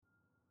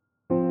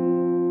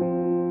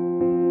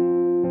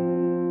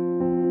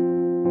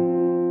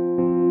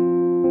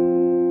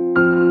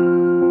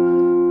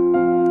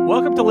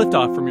Welcome to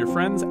Liftoff from your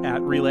friends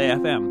at Relay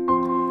FM.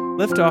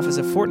 Liftoff is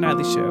a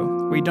fortnightly show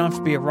where you don't have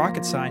to be a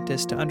rocket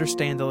scientist to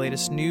understand the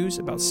latest news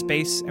about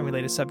space and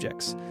related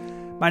subjects.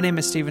 My name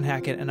is Stephen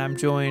Hackett, and I'm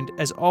joined,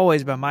 as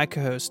always, by my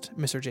co-host,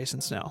 Mr.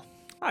 Jason Snell.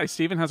 Hi,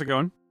 Stephen. How's it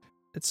going?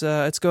 It's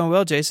going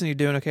well, Jason. You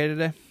doing okay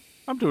today?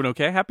 I'm doing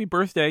okay. Happy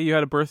birthday. You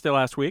had a birthday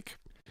last week.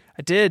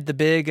 I did, the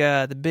big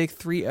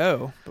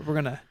 3-0, but we're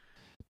going to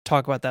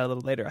talk about that a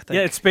little later, I think.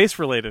 Yeah, it's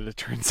space-related, it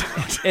turns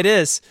out. It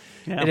is.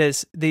 Yeah. It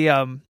is.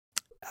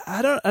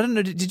 I don't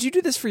know. Did you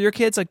do this for your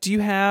kids? Like, do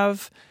you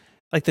have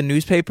like the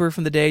newspaper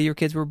from the day your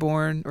kids were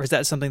born, or is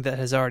that something that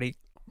has already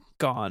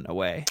gone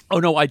away? Oh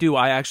no, I do.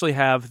 I actually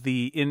have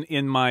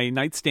in my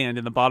nightstand,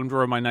 in the bottom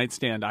drawer of my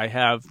nightstand, I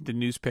have the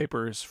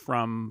newspapers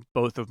from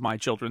both of my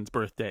children's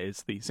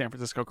birthdays, the San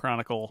Francisco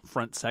Chronicle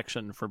front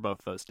section for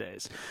both those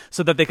days,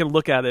 so that they can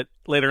look at it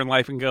later in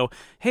life and go,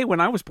 "Hey,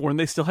 when I was born,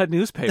 they still had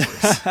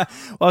newspapers." Well,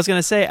 I was going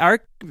to say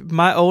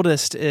my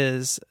oldest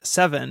is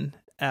 7.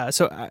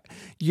 So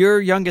your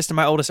youngest and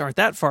my oldest aren't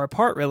that far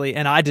apart, really,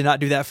 and I did not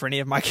do that for any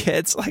of my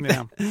kids like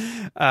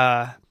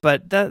that.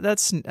 But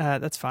that's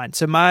fine.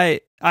 So I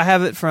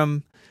have it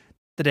from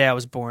the day I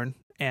was born,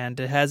 and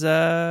it has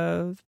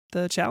the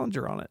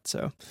Challenger on it.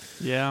 So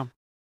yeah,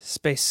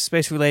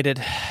 space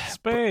related.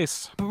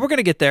 Space. But we're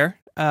gonna get there.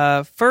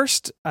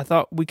 First, I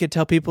thought we could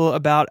tell people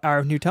about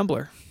our new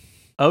Tumblr.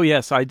 Oh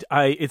yes,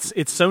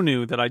 it's so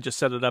new that I just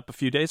set it up a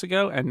few days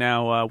ago, and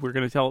now we're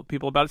going to tell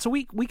people about it. So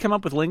we come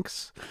up with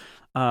links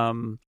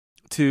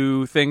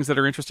to things that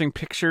are interesting,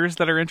 pictures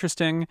that are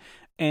interesting,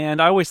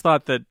 and I always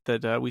thought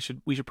that we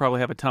should probably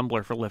have a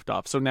Tumblr for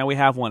Liftoff. So now we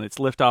have one. It's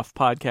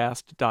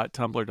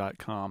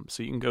liftoffpodcast.tumblr.com.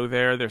 So you can go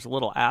there. There's a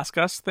little Ask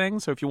Us thing.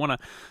 So if you want to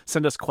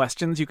send us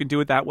questions, you can do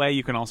it that way.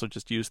 You can also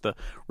just use the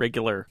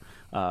regular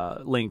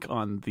link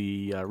on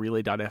the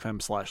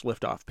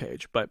relay.fm/liftoff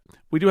page. But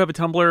we do have a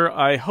Tumblr.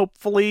 I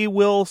hopefully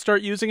will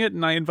start using it,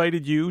 and I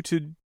invited you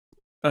to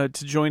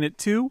join it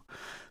too,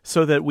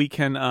 so that we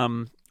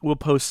can we'll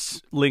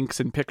post links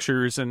and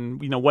pictures and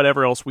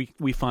whatever else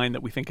we find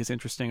that we think is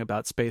interesting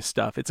about space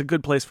stuff. It's a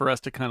good place for us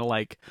to kind of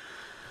like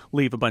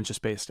leave a bunch of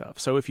space stuff.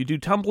 So if you do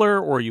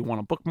Tumblr or you want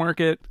to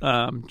bookmark it,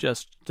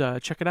 just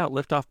check it out,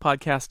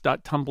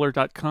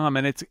 liftoffpodcast.tumblr.com,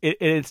 and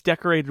it's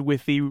decorated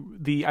with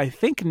the I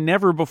think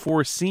never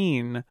before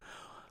seen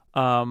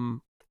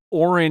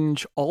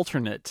orange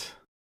alternate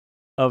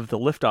of the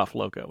Liftoff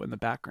logo in the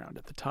background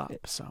at the top.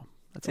 So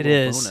that's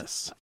a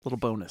little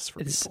bonus for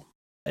people.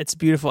 It's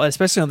beautiful,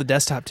 especially on the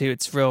desktop too.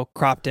 It's real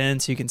cropped in,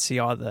 so you can see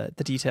all the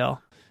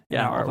detail in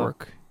our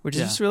artwork, which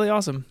is just really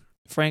awesome.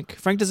 Frank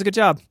does a good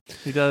job.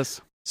 He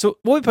does. So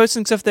we'll be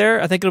posting stuff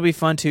there. I think it'll be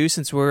fun too,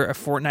 since we're a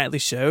fortnightly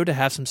show, to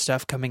have some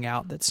stuff coming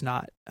out that's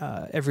not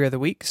every other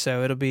week.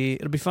 So it'll be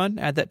fun.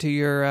 Add that to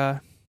your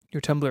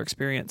Tumblr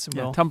experience.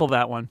 And tumble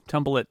that one.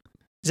 Tumble it.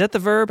 Is that the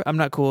verb? I'm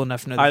not cool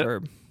enough to know the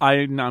verb.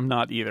 I'm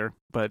not either.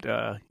 But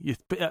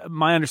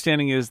my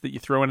understanding is that you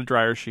throw in a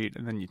dryer sheet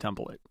and then you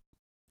tumble it.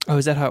 Oh,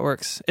 is that how it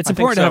works? It's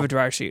important to have a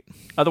dryer sheet.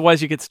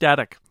 Otherwise, you get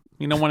static.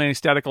 You don't want any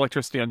static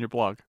electricity on your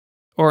blog.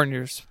 Or in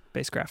your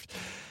spacecraft.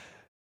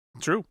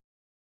 True.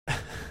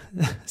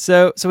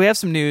 So we have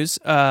some news.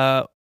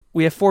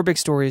 We have 4 big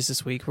stories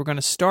this week. We're going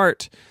to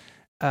start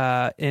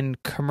in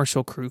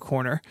Commercial Crew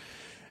Corner.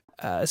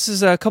 This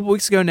is a couple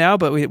weeks ago now,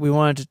 but we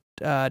wanted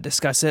to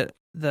discuss it.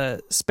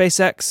 The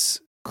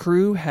SpaceX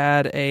crew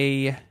had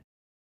a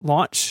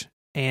launch,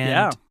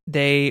 and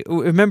they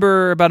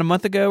remember about a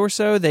month ago or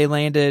so, they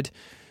landed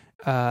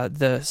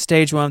the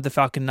stage 1 of the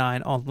Falcon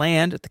 9 on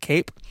land at the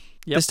Cape.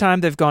 Yep. This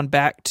time they've gone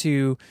back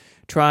to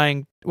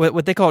trying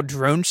what they call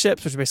drone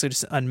ships, which are basically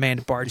just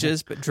unmanned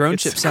barges, but drone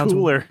ships sounds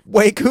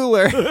way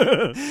cooler.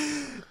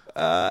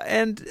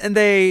 And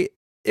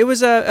it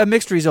was a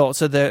mixed result.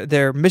 So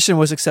their mission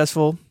was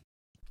successful.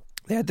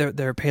 They had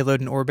their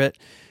payload in orbit,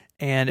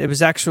 and it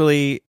was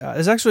actually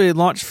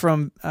launched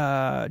from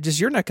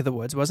just your neck of the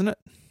woods, wasn't it?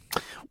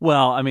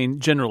 Well, I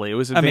mean, generally, it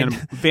was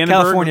Vandenberg.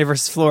 California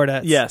versus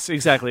Florida. Yes,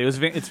 exactly. It's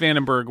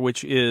Vandenberg,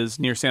 which is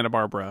near Santa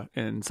Barbara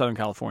in Southern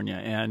California,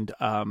 and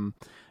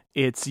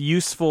it's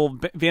useful.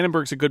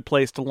 Vandenberg's a good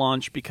place to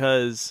launch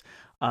because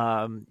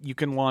you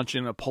can launch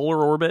in a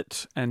polar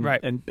orbit,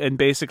 and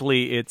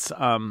basically it's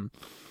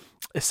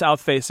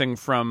south facing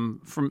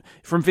from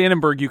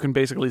Vandenberg. You can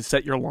basically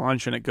set your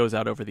launch and it goes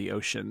out over the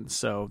ocean.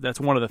 So that's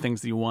one of the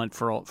things that you want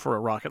for a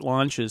rocket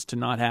launch, is to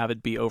not have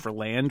it be over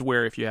land,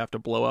 where if you have to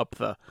blow up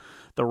the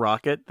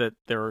rocket, that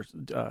there's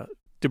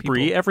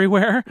debris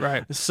everywhere.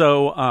 Right.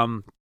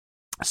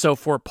 So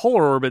for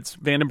polar orbits,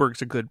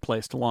 Vandenberg's a good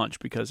place to launch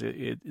because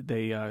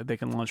they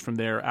can launch from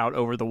there out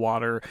over the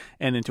water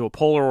and into a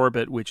polar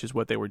orbit, which is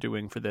what they were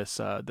doing for this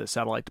the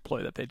satellite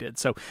deploy that they did.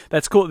 So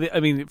that's cool. I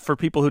mean, for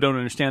people who don't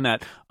understand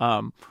that,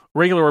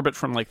 regular orbit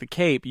from like the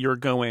Cape, you're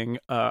going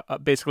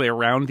basically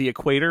around the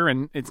equator,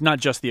 and it's not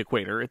just the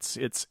equator. It's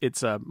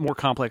more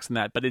complex than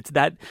that, but it's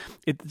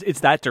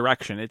that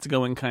direction. It's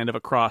going kind of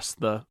across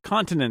the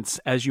continents,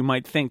 as you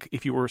might think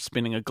if you were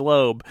spinning a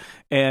globe.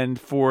 And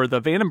for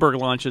the Vandenberg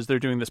launches, they're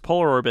doing doing this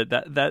polar orbit,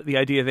 that the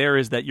idea there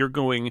is that you're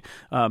going,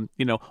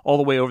 all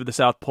the way over the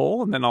South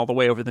Pole and then all the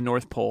way over the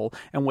North Pole.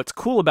 And what's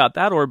cool about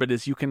that orbit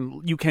is you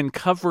can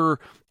cover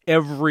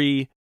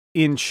every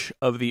inch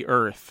of the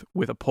Earth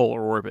with a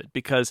polar orbit,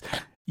 because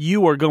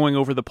you are going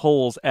over the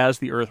poles as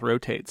the Earth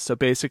rotates. So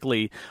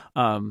basically,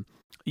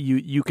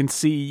 you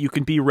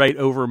can be right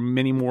over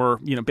many more,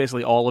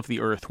 basically all of the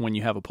Earth when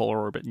you have a polar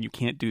orbit, and you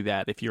can't do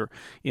that if you're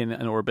in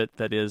an orbit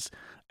that is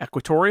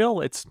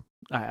equatorial. It's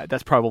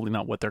that's probably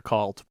not what they're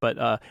called, but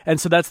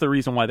and so that's the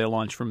reason why they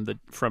launched from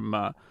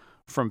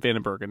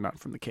Vandenberg and not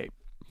from the Cape.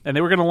 And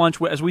they were going to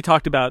launch, as we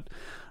talked about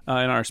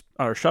in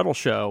our shuttle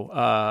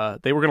show,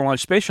 they were going to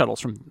launch space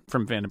shuttles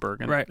from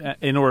Vandenberg, right,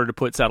 in order to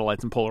put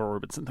satellites in polar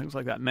orbits and things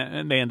like that.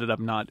 And they ended up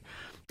not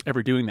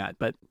ever doing that.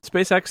 But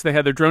SpaceX, they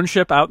had their drone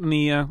ship out in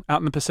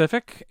the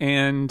Pacific,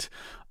 and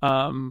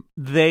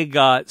they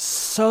got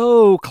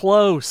so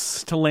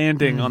close to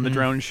landing on the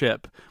drone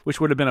ship,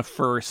 which would have been a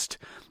first.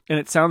 And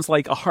it sounds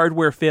like a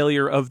hardware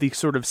failure of the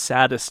sort of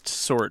saddest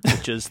sort,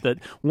 which is that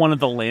one of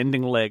the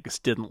landing legs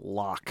didn't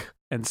lock,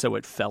 and so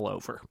it fell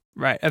over.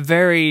 Right, a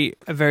very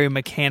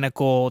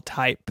mechanical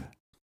type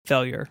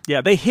failure. Yeah,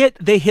 they hit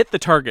the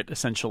target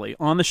essentially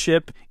on the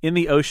ship, in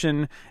the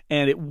ocean,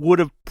 and it would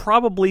have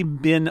probably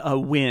been a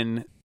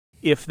win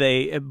if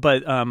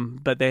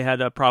but they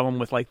had a problem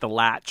with like the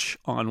latch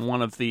on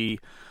one of the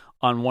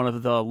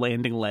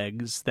landing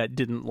legs that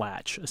didn't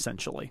latch,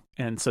 essentially,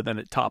 and so then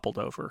it toppled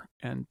over,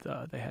 and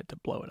they had to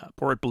blow it up,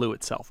 or it blew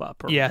itself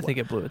up. I think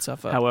it blew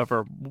itself up.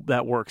 However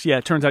that works. Yeah,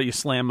 it turns out you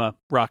slam a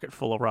rocket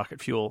full of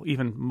rocket fuel,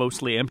 even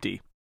mostly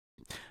empty,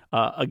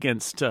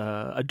 against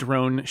a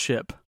drone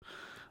ship,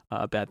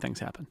 bad things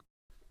happen.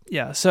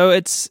 Yeah, so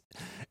it's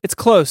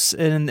close,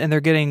 and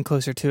they're getting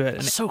closer to it.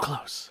 And so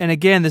close. And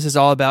again, this is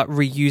all about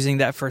reusing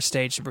that first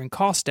stage to bring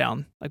costs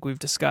down, like we've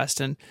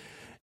discussed. And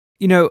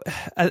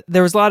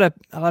there was a lot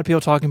of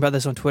people talking about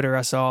this on Twitter.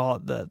 I saw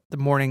the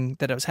morning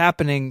that it was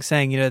happening,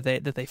 saying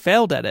that they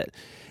failed at it,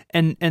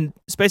 and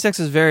SpaceX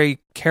is very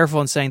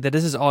careful in saying that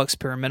this is all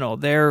experimental.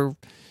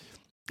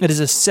 It is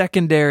a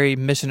secondary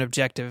mission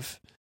objective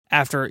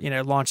after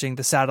launching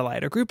the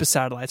satellite or group of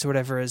satellites or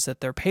whatever it is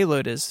that their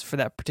payload is for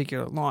that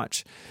particular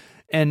launch,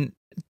 and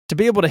to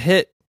be able to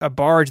hit a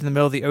barge in the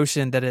middle of the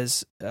ocean that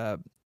is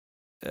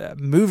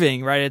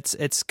moving, right?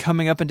 It's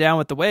coming up and down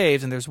with the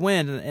waves, and there's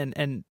wind,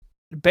 and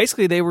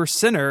basically they were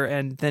center,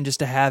 and then just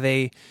to have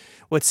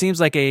what seems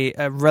like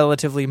a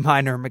relatively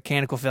minor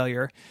mechanical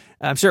failure.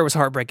 I'm sure it was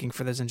heartbreaking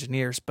for those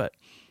engineers, but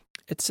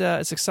it's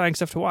exciting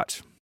stuff to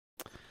watch.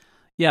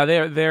 Yeah,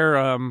 they're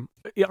on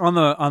the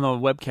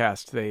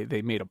webcast.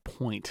 They made a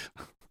point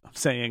of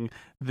saying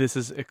this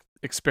is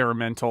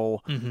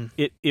experimental. Mm-hmm.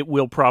 It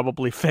will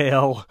probably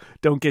fail.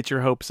 Don't get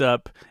your hopes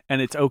up, and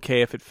it's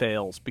okay if it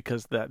fails,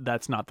 because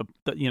that's not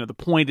the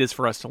point is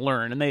for us to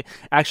learn. And they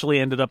actually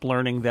ended up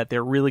learning that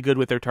they're really good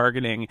with their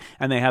targeting,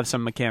 and they have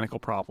some mechanical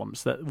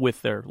problems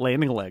with their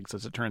landing legs,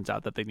 as it turns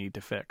out, that they need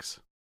to fix.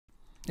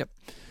 Yep.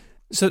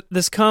 So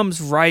this comes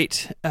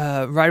right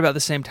about the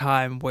same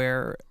time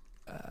where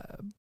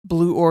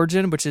Blue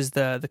Origin, which is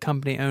the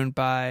company owned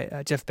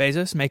by Jeff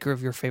Bezos, maker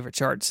of your favorite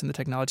charts in the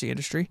technology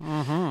industry.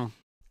 Mm-hmm.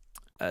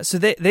 So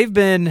they've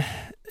been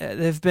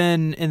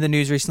in the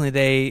news recently.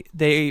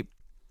 They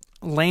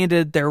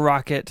landed their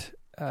rocket,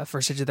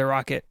 first stage of their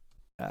rocket,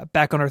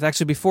 back on Earth,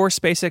 actually before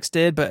SpaceX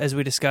did, but as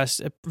we discussed,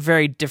 a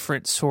very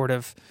different sort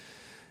of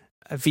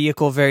a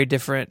vehicle, very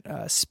different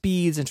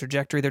speeds and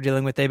trajectory they're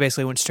dealing with. They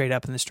basically went straight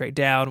up and then straight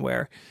down,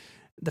 where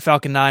the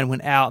Falcon 9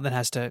 went out and then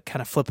has to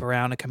kind of flip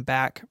around and come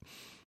back.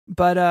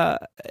 But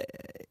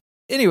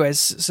anyways,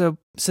 so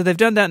they've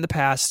done that in the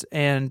past,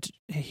 and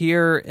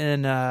here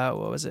in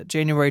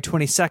January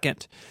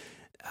 22nd,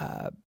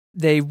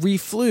 they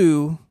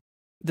reflew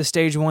the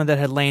stage one that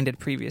had landed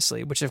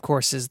previously, which of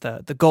course is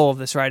the goal of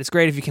this, right? It's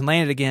great if you can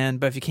land it again,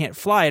 but if you can't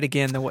fly it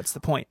again, then what's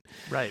the point?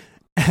 Right.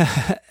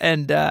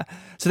 And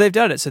so they've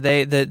done it. So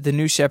the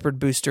New Shepard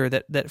booster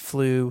that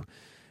flew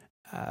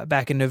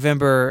back in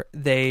November,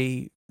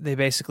 they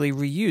basically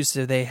reused.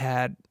 So they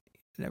had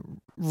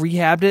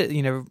rehabbed it,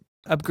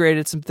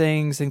 upgraded some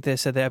things. I think they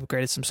said they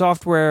upgraded some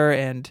software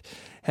and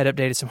had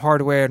updated some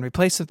hardware and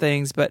replaced some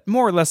things, but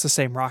more or less the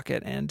same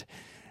rocket, and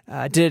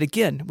did it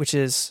again, which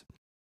is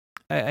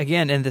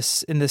again in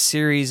this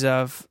series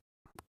of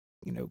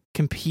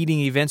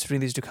competing events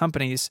between these two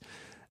companies,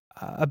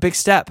 a big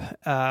step.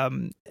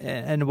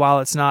 And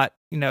while it's not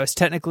as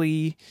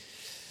technically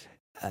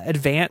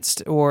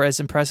advanced or as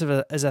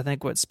impressive as I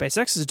think what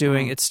SpaceX is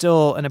doing, it's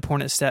still an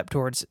important step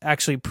towards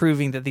actually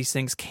proving that these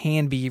things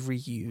can be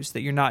reused,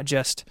 that you're not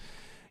just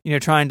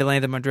trying to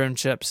land them on drone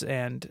ships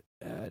and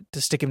to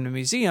stick them in a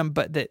museum,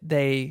 but that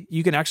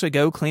you can actually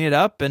go clean it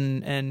up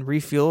and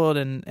refuel it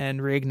and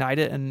reignite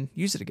it and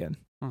use it again.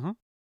 Mm-hmm.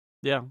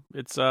 Yeah,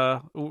 it's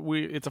a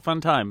fun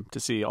time to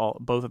see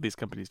both of these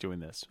companies doing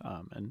this,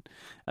 and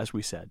as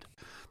we said,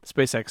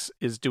 SpaceX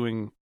is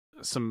doing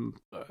some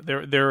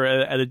they're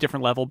at a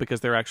different level because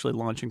they're actually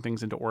launching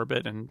things into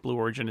orbit, and Blue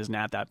Origin isn't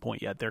at that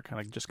point yet. They're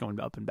kind of just going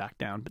up and back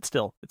down, but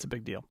still, it's a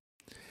big deal.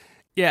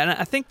 Yeah, and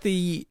I think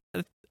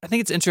I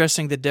think it's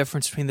interesting the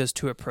difference between those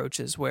two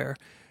approaches. Where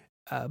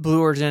Blue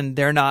Origin,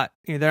 they're not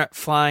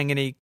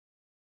flying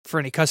for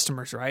any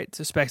customers, right?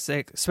 So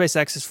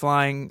SpaceX is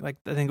flying, like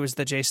I think it was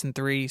the Jason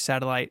 3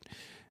 satellite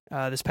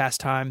this past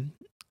time,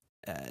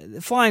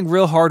 flying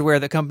real hardware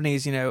that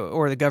companies,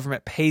 or the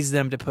government pays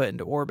them to put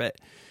into orbit,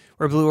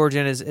 where Blue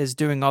Origin is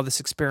doing all this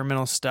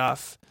experimental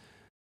stuff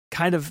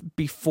kind of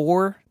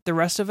before the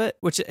rest of it,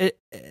 which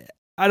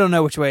I don't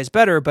know which way is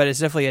better, but it's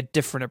definitely a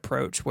different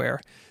approach where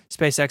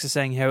SpaceX is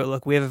saying,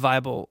 look, we have a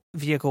viable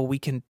vehicle. We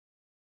can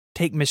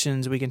take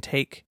missions, we can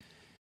take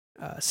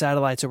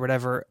satellites or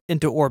whatever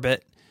into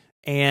orbit.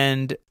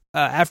 And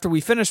after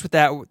we finish with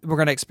that, we're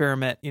going to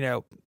experiment,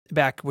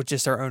 back with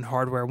just our own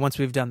hardware once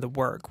we've done the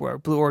work, where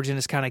Blue Origin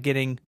is kind of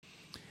getting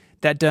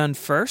that done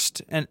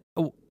first. And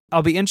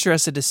I'll be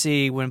interested to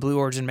see when Blue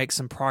Origin makes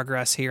some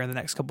progress here in the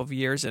next couple of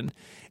years, and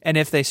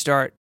if they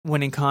start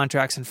winning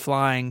contracts and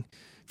flying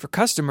for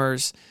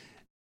customers,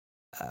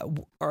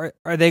 are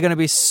they going to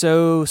be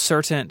so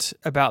certain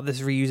about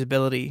this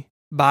reusability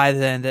by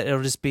then that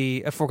it'll just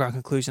be a foregone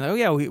conclusion?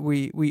 Like,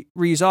 we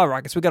reuse all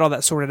rockets. We got all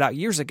that sorted out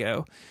years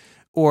ago.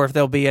 Or if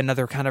there'll be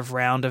another kind of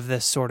round of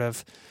this sort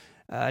of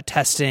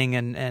testing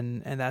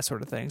and that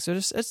sort of thing. So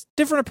it's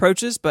different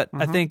approaches, but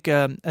I think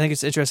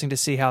it's interesting to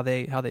see how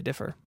they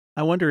differ.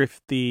 I wonder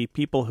if the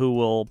people who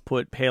will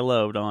put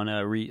payload on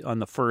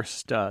the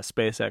first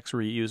SpaceX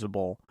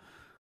reusable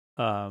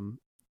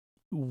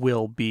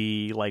will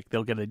be like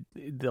they'll get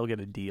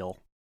a deal.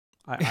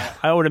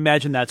 I would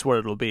imagine that's what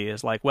it'll be.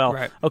 Is like, well,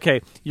 right.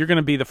 Okay, you're going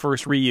to be the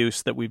first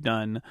reuse that we've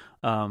done,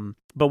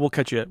 but we'll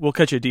cut you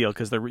a deal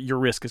because your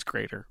risk is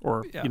greater,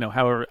 or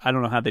however, I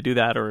don't know how they do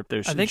that, or if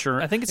there's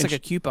insurance. I think it's like a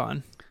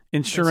coupon.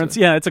 Insurance,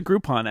 yeah, it's a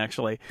Groupon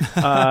actually.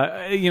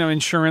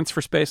 Insurance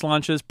for space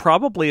launches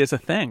probably is a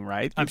thing,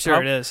 right? I'm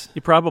sure it is.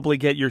 You probably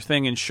get your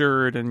thing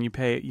insured, and you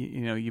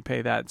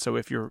pay that. So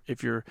if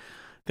your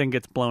thing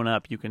gets blown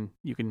up, you can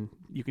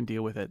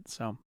deal with it.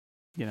 So,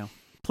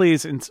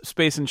 please,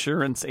 space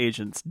insurance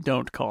agents,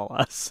 don't call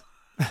us.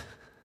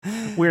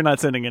 We're not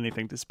sending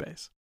anything to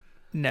space.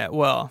 No,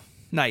 well,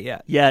 not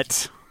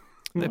yet.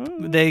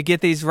 They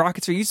get these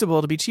rockets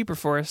reusable to be cheaper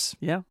for us.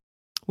 Yeah.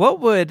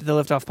 What would the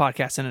Liftoff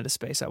podcast send into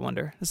space, I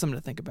wonder? That's something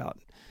to think about.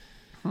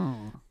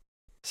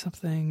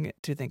 Something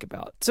to think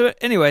about. So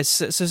anyways,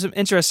 so some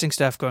interesting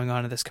stuff going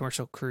on in this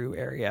commercial crew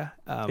area.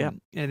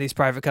 These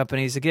private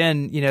companies,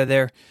 again,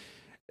 they're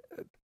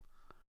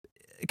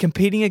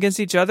competing against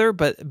each other,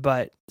 but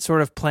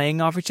sort of playing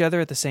off each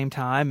other at the same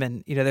time.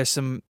 And, there's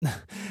some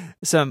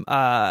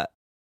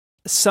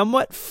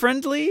somewhat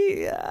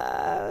friendly,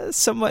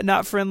 somewhat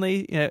not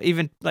friendly,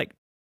 even like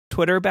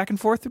Twitter back and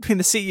forth between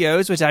the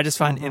CEOs, which I just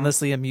find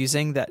endlessly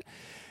amusing that,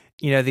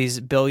 these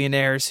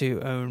billionaires who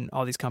own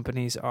all these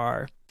companies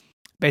are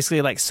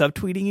basically like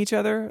subtweeting each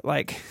other.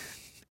 Like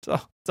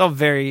it's all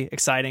very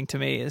exciting to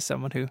me as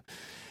someone who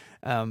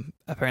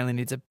apparently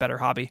needs a better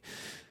hobby.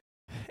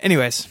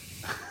 Anyways,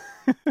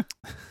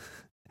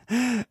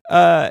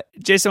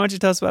 Jason, why don't you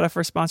tell us about our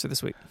first sponsor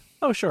this week?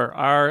 Oh, sure.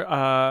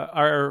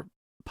 Our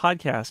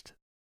podcast,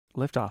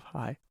 Liftoff.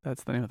 Hi,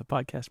 that's the name of the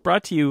podcast.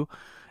 Brought to you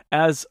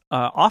as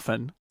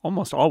often,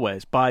 almost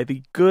always, by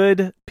the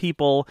good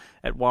people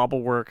at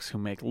WobbleWorks who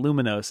make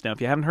Luminos. Now,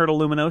 if you haven't heard of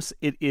Luminos,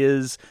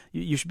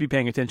 you should be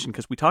paying attention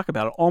because we talk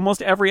about it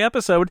almost every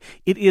episode.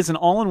 It is an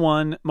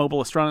all-in-one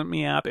mobile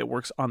astronomy app. It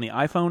works on the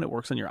iPhone. It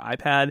works on your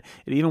iPad.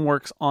 It even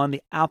works on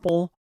the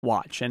Apple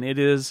Watch, and it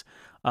is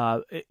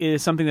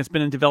something that's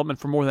been in development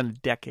for more than a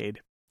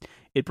decade.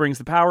 It brings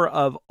the power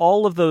of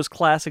all of those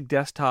classic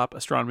desktop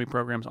astronomy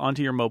programs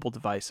onto your mobile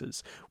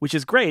devices, which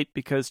is great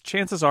because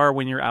chances are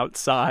when you're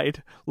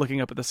outside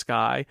looking up at the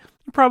sky,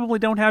 you probably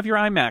don't have your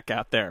iMac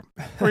out there,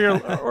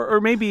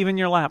 or maybe even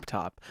your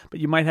laptop,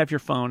 but you might have your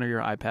phone or your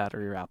iPad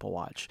or your Apple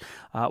Watch.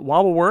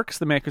 WobbleWorks,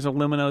 the makers of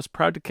Luminos,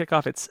 proud to kick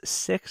off its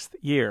 6th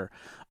year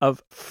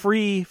of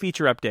free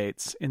feature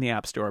updates in the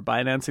App Store by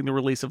announcing the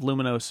release of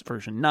Luminos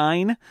version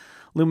 9.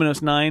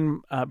 Luminos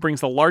 9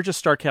 brings the largest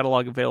star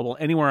catalog available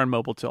anywhere on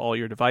mobile to all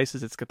your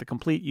devices. It's got the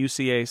complete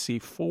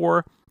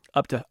UCAC4,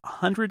 up to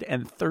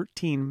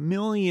 113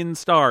 million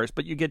stars,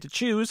 but you get to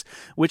choose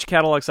which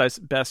catalog size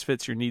best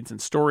fits your needs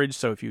and storage.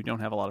 So if you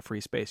don't have a lot of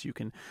free space, you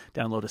can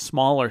download a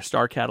smaller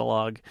star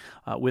catalog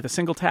with a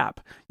single tap.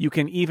 You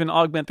can even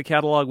augment the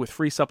catalog with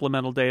free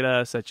supplemental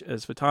data such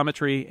as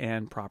photometry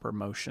and proper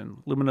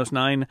motion. Luminos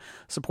 9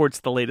 supports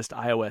the latest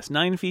iOS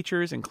 9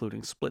 features,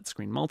 including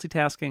split-screen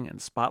multitasking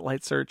and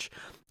spotlight search.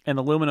 And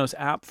the Luminos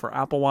app for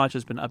Apple Watch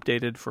has been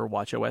updated for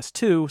watchOS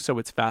 2, so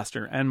it's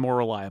faster and more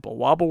reliable.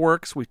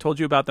 WobbleWorks, we've told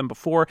you about them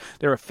before.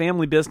 They're a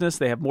family business.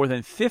 They have more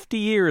than 50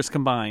 years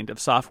combined of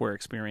software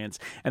experience,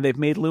 and they've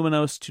made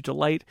Luminos to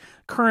delight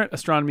current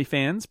astronomy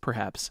fans,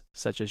 perhaps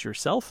such as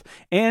yourself,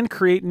 and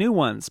create new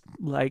ones,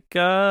 like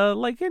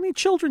any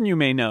children you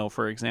may know,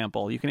 for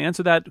example. You can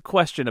answer that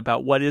question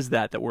about what is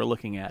that we're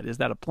looking at. Is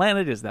that a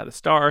planet? Is that a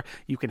star?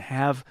 You can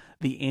have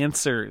the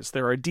answers.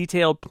 There are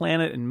detailed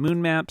planet and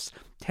moon maps,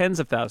 tens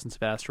of thousands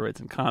of asteroids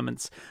and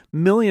comets,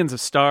 millions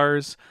of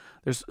stars.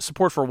 There's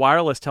support for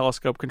wireless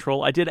telescope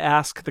control. I did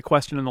ask the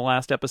question in the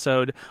last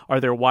episode, are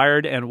there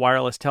wired and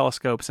wireless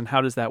telescopes, and how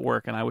does that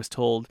work? And I was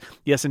told,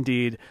 yes,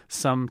 indeed,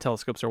 some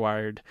telescopes are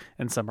wired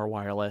and some are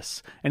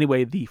wireless.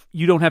 Anyway,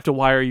 you don't have to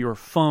wire your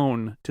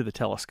phone to the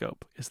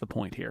telescope is the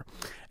point here.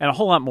 And a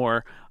whole lot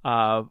more.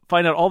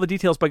 Find out all the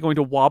details by going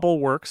to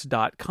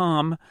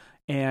wobbleworks.com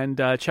and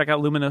check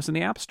out Luminos in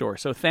the App Store.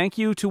 So thank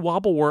you to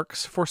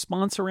WobbleWorks for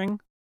sponsoring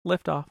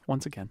Liftoff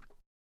once again.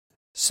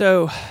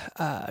 So,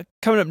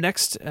 coming up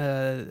next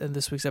in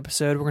this week's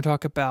episode, we're going to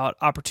talk about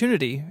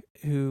Opportunity,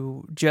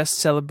 who just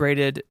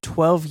celebrated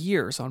 12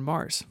 years on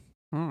Mars.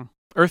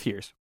 Earth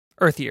years.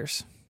 Earth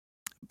years.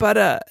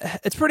 But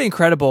it's pretty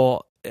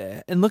incredible.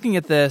 In looking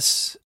at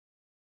this,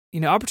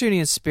 Opportunity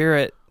and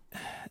Spirit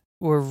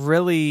were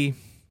really...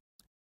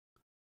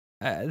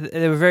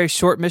 they were very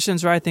short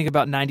missions, right? I think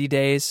about 90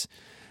 days.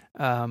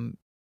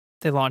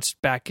 They launched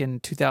back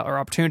in 2000, or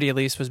Opportunity at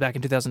least was back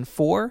in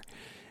 2004.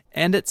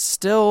 And it's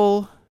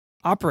still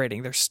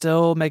operating. They're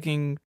still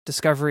making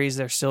discoveries.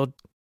 They're still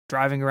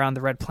driving around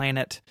the red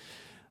planet.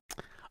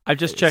 I've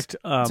just checked.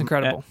 It's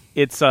incredible.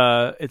 It's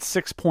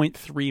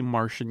 6.3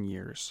 Martian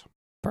years.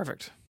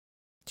 Perfect.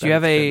 Do you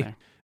have a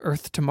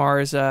Earth to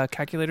Mars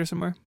calculator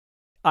somewhere?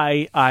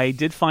 I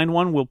did find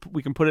one.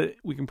 We can put it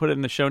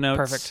in the show notes.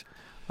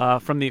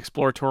 Perfect. From the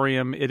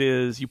Exploratorium, it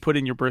is you put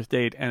in your birth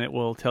date and it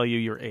will tell you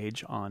your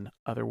age on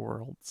other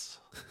worlds.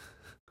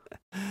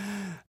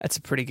 That's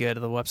pretty good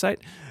of the website.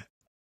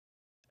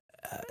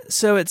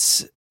 So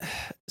it's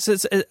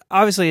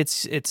obviously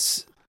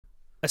it's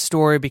a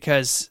story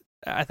because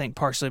I think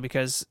partially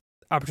because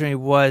Opportunity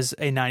was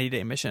a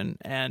 90-day mission,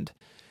 and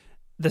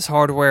this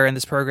hardware and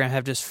this program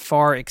have just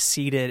far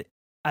exceeded,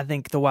 I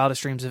think, the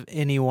wildest dreams of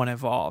anyone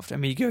involved. I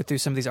mean, you go through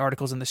some of these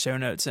articles in the show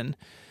notes, and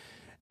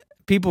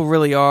people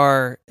working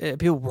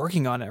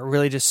on it are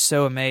really just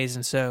so amazed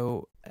and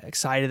so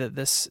excited that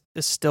this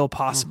is still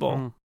possible.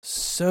 Mm-hmm.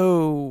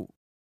 So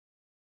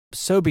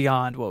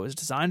beyond what it was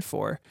designed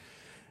for.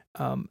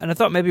 And I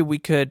thought maybe we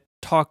could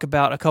talk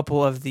about a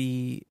couple of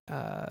the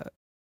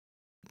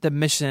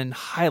mission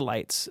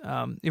highlights.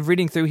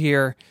 Reading through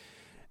here,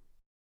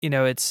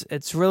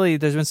 it's really,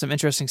 there's been some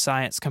interesting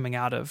science coming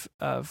out of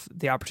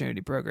the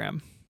Opportunity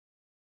program.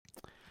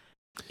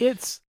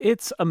 It's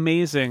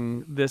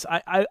amazing.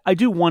 I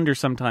do wonder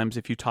sometimes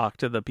if you talk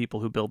to the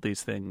people who build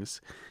these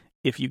things,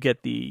 if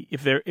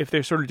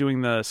they're sort of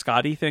doing the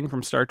Scotty thing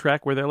from Star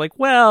Trek where they're like,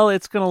 well,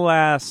 it's going to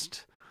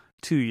last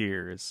 2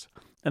 years.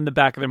 In the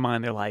back of their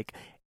mind, they're like,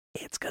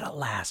 it's going to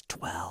last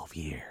 12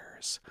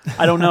 years.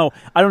 I don't know.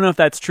 I don't know if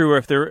that's true or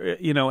if they're,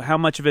 how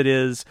much of it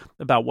is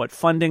about what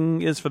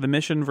funding is for the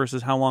mission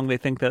versus how long they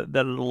think that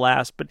it'll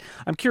last. But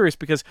I'm curious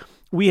because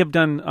we have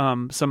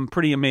done some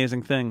pretty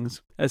amazing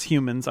things as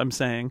humans, I'm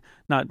saying,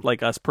 not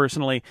like us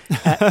personally,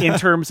 in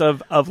terms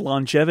of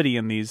longevity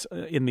in these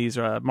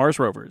Mars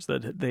rovers,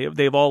 that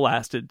they've all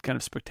lasted kind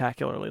of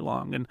spectacularly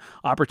long. And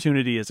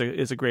Opportunity is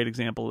a great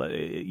example.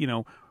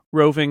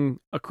 Roving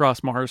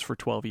across Mars for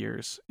 12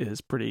 years is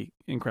pretty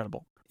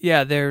incredible.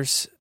 Yeah,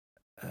 there's,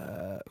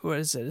 what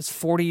is it? It's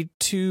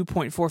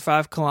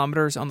 42.45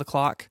 kilometers on the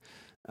clock.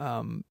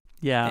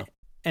 Yeah.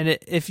 And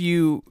if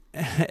you,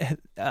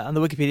 on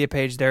the Wikipedia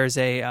page, there's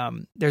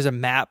a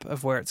map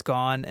of where it's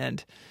gone,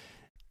 and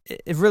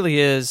it really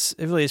is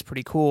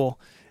pretty cool.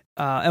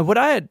 And what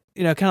I had,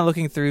 kind of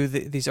looking through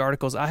these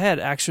articles, I had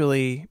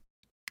actually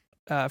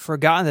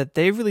forgotten that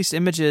they released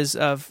images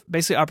of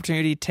basically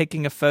Opportunity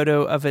taking a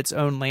photo of its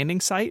own landing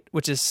site,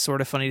 which is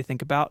sort of funny to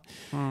think about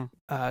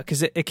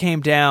because it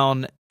came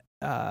down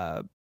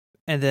and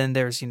then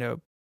there's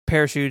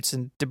parachutes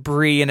and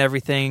debris and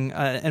everything,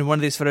 and one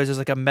of these photos is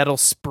like a metal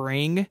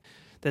spring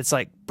that's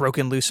like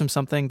broken loose from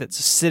something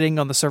that's sitting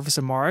on the surface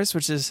of Mars,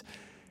 which is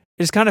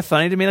kind of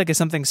funny to me. Like it's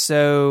something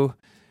so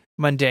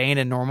mundane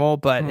and normal,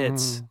 but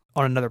it's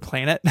on another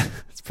planet.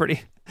 It's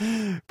pretty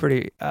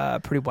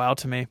wild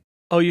to me.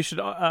 Oh, you should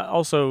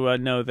also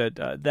know that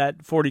that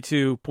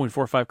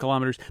 42.45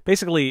 kilometers,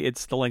 basically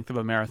it's the length of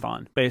a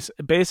marathon.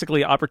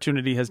 Basically,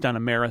 Opportunity has done a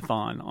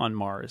marathon on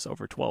Mars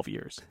over 12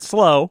 years. It's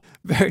slow.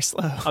 Very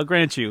slow. I'll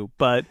grant you.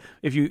 But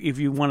if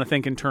you want to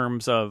think in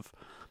terms of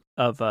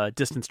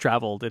distance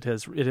traveled, it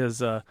has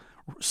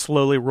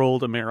slowly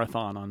rolled a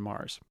marathon on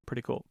Mars.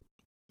 Pretty cool.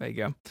 There you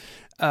go.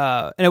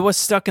 And it was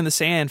stuck in the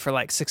sand for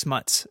like 6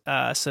 months.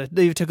 So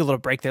they took a little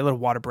break there, a little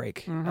water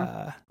break,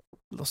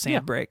 little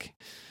sand break.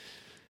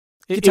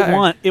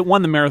 It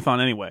won the marathon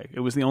anyway.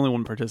 It was the only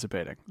one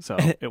participating, so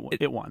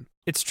it won.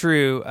 It's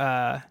true.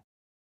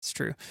 It's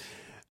true.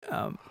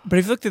 But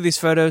if you look through these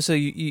photos, so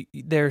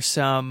there's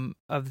some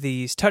of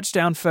these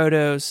touchdown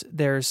photos.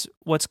 There's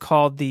what's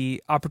called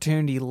the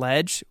Opportunity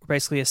Ledge,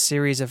 basically a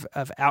series of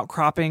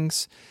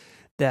outcroppings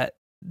that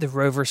the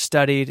rover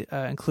studied,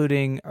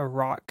 including a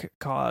rock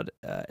called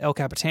El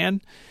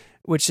Capitan,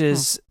 which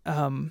is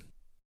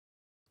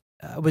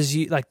was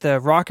like the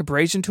rock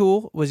abrasion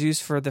tool was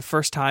used for the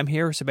first time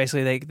here. So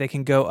basically they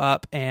can go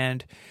up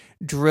and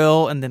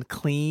drill and then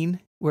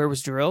clean where it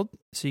was drilled.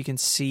 So you can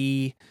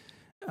see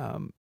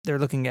they're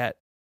looking at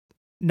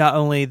not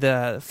only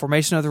the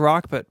formation of the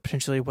rock, but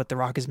potentially what the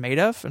rock is made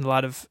of, and a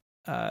lot of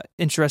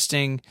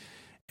interesting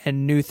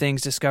and new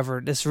things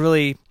discovered. This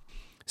really,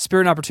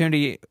 Spirit and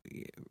Opportunity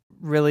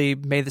really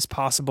made this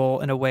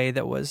possible in a way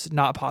that was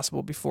not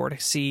possible before, to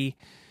see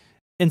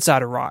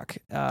inside a rock.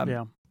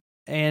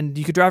 And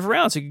you could drive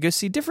around, so you could go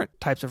see different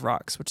types of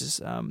rocks, which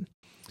is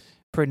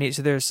pretty neat.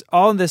 So there's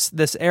all in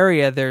this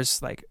area.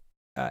 There's like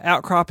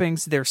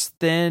outcroppings. There's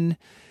thin.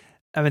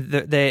 I mean,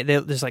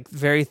 there's like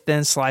very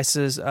thin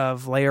slices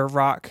of layer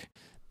rock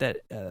that,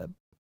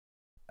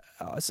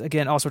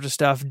 again, all sorts of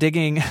stuff.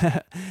 Digging,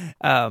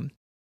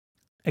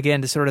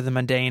 again, to sort of the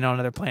mundane on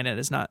another planet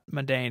is not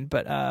mundane,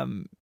 but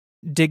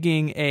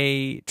digging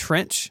a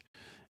trench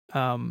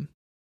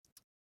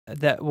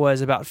that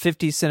was about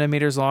 50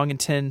 centimeters long and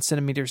 10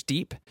 centimeters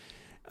deep.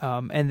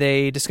 And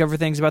they discover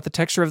things about the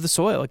texture of the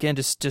soil. Again,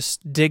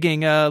 just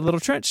digging a little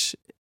trench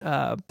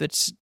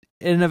that's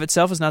in and of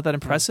itself is not that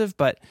impressive,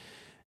 but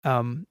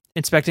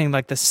inspecting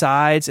like the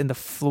sides and the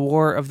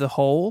floor of the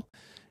hole,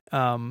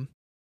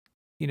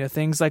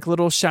 things like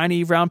little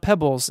shiny round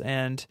pebbles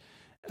and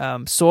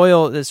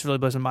soil. This really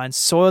blows my mind.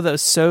 Soil that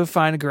was so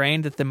fine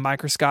grained that the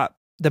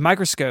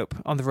microscope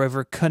on the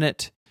rover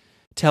couldn't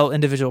tell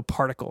individual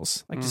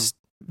particles, like just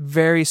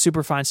very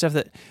super fine stuff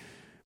that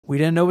we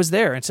didn't know was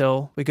there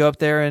until we go up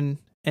there and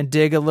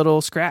dig a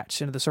little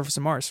scratch into the surface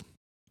of Mars.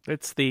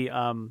 It's this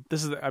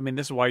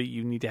is why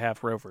you need to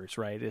have rovers,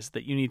 right? Is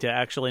that you need to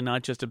actually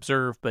not just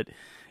observe, but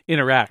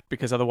interact,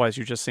 because otherwise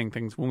you're just seeing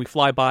things. When we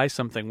fly by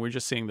something, we're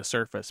just seeing the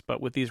surface. But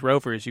with these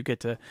rovers, you get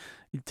to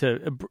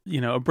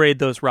abrade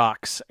those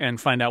rocks and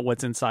find out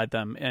what's inside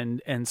them,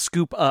 and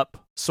scoop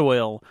up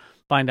soil,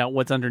 find out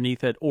what's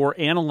underneath it, or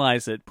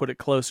analyze it, put it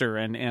closer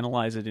and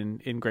analyze it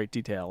in great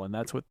detail. And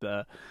that's what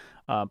the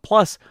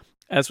plus.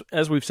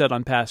 As we've said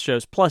on past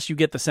shows, plus you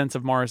get the sense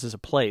of Mars as a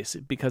place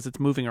because it's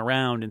moving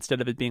around, instead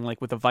of it being like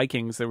with the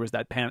Vikings, there was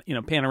that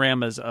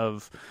panoramas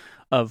of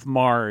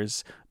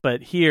Mars.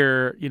 But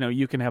here,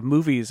 you can have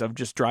movies of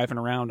just driving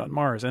around on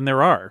Mars, and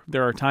there are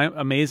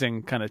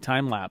amazing kind of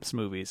time lapse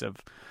movies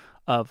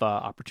of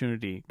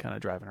Opportunity kind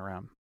of driving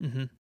around.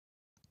 Mm-hmm.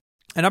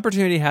 And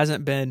Opportunity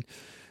hasn't been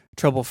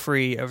trouble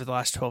free over the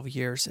last 12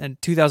 years. In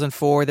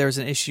 2004, there was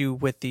an issue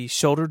with the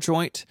shoulder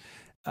joint.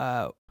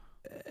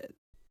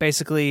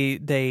 Basically,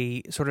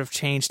 they sort of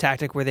changed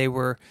tactic where they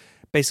were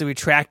basically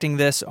retracting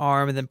this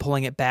arm and then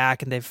pulling it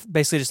back, and they've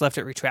basically just left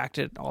it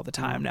retracted all the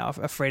time now,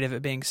 afraid of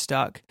it being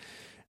stuck.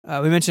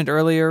 We mentioned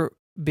earlier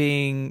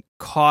being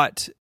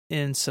caught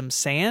in some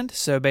sand,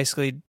 so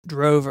basically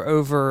drove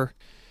over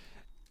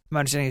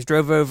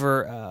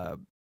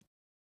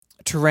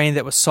terrain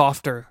that was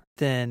softer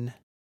than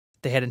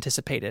they had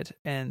anticipated,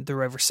 and the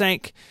rover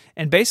sank.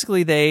 And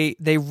basically,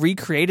 they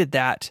recreated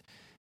that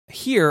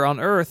here on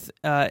Earth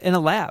in a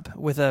lab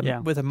with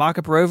a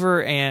mock-up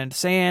rover and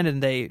sand,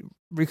 and they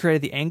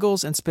recreated the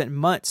angles and spent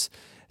months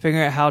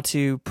figuring out how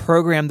to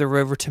program the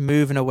rover to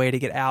move in a way to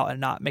get out and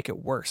not make it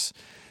worse.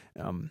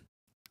 That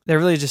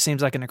really just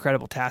seems like an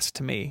incredible task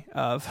to me,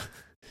 of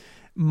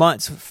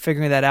months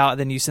figuring that out. And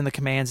then you send the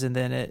commands, and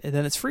then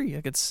it's free.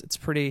 Like it's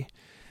pretty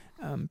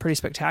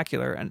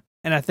spectacular.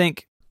 And I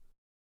think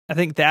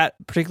that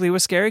particularly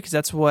was scary, because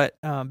that's what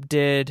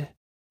did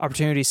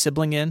Opportunity's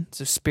sibling in.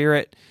 So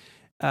Spirit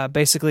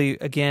basically,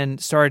 again,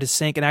 started to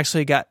sink and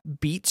actually got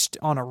beached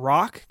on a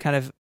rock, kind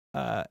of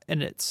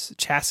in its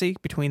chassis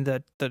between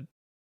the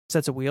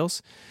sets of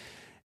wheels.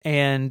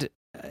 And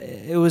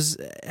it was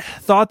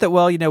thought that,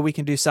 we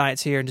can do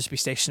science here and just be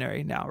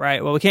stationary now,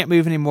 right? Well, we can't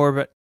move anymore,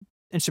 but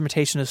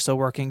instrumentation is still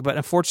working. But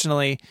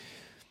unfortunately,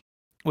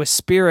 with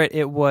Spirit,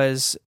 it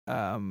was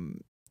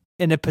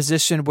in a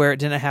position where it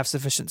didn't have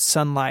sufficient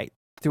sunlight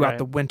throughout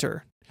the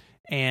winter.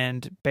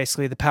 And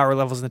basically the power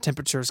levels and the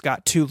temperatures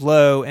got too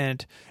low,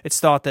 and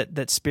it's thought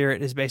that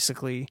Spirit is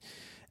basically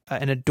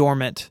in a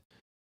dormant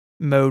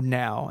mode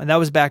now. And that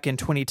was back in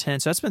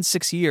 2010. So that's been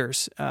 6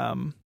 years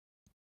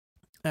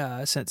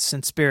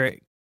since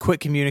Spirit quit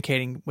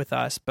communicating with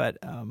us. But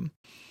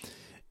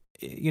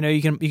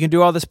you can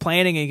do all this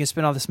planning and you can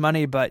spend all this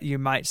money, but you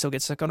might still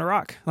get stuck on a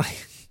rock.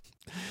 Like,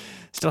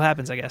 still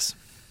happens, I guess.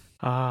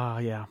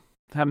 Yeah,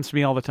 happens to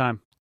me all the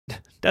time.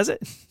 Does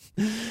it?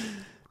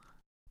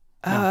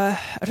 I'm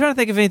trying to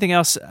think of anything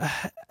else.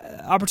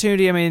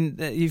 Opportunity. I mean,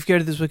 you go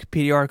to this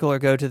Wikipedia article or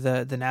go to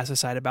the NASA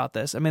site about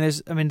this. I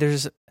mean,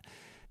 there's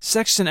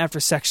section after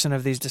section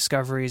of these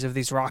discoveries of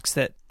these rocks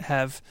that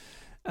have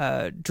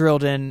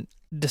drilled in,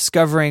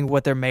 discovering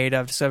what they're made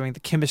of, discovering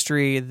the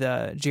chemistry,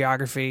 the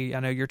geography.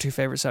 I know your two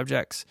favorite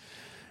subjects,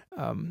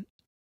 and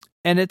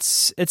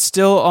it's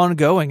still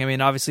ongoing. I mean,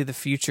 obviously the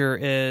future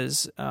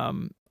is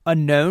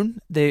unknown.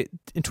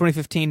 In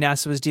 2015,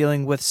 NASA was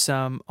dealing with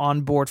some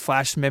onboard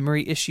flash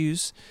memory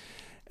issues,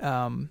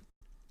 and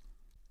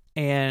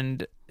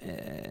in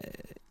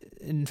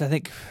I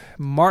think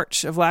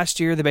March of last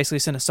year, they basically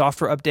sent a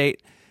software update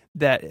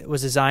that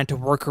was designed to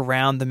work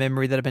around the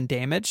memory that had been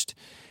damaged.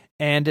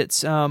 And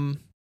it's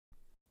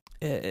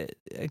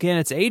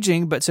it's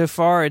aging, but so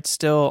far it's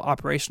still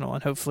operational,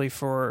 and hopefully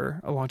for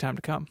a long time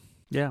to come.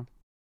 Yeah,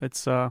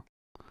 it's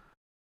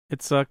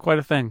It's quite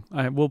a thing.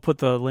 We'll put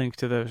the link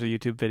to the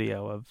YouTube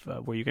video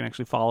of where you can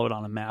actually follow it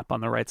on a map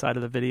on the right side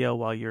of the video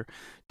while you're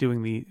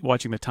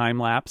watching the time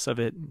lapse of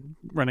it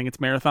running its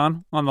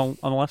marathon on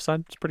the left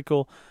side. It's pretty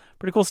cool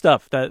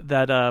stuff.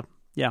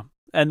 Yeah,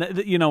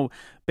 and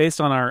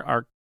based on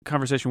our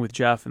conversation with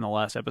Jeff in the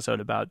last episode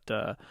about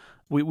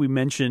we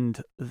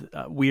mentioned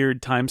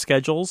weird time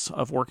schedules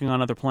of working on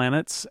other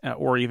planets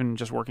or even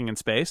just working in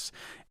space,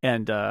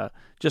 and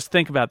just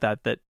think about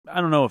that. That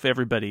I don't know if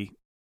everybody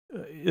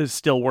is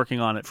still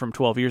working on it from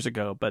 12 years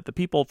ago, but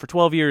for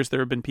 12 years there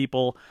have been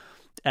people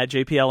at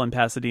JPL in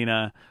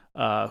Pasadena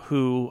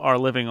who are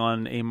living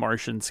on a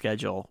Martian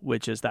schedule,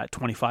 which is that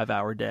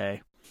 25-hour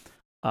day.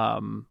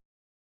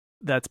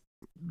 That's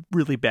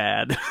really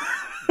bad.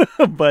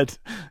 But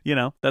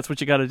that's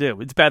what you got to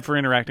do. It's bad for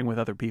interacting with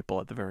other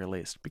people at the very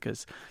least,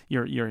 because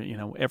you're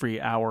every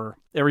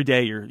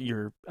day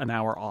you're an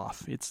hour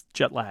off. It's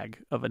jet lag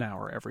of an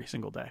hour every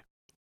single day.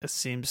 It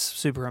seems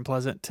super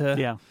unpleasant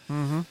to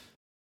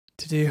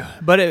to do.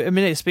 But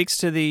it speaks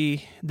to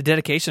the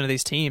dedication of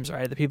these teams,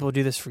 right? The people who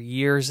do this for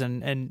years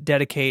and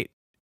dedicate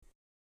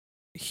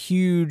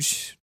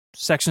huge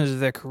sections of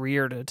their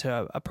career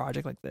to a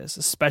project like this,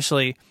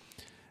 especially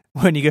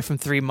when you go from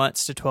 3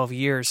 months to 12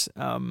 years.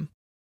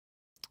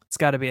 It's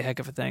got to be a heck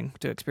of a thing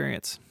to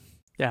experience.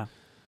 Yeah.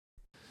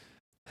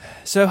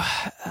 So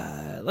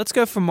let's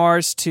go from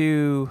Mars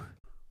to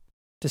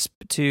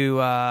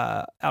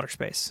outer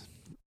space.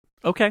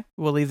 Okay.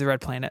 We'll leave the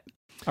red planet.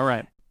 All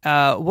right.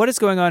 What is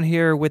going on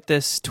here with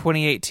this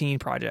 2018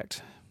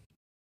 project?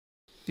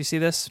 Do you see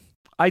this?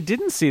 I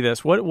didn't see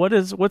this.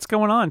 What's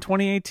going on?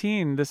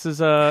 2018. This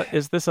is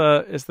is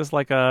this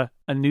like a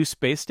new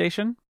space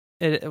station?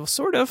 It was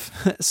sort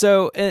of.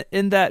 So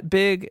in that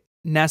big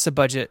NASA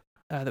budget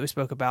that we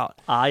spoke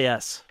about.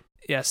 Yes.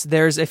 Yes,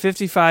 there's a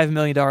 $55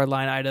 million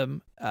line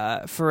item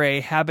for a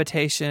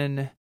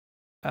habitation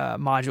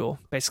module,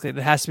 basically,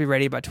 that has to be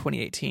ready by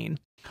 2018.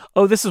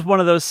 Oh, this is one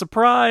of those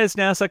surprise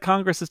NASA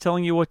Congress is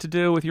telling you what to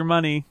do with your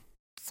money.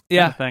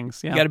 Yeah, things.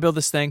 Yeah, you got to build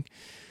this thing.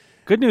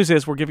 Good news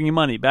is we're giving you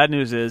money. Bad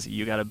news is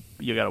you got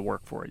to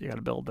work for it. You got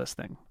to build this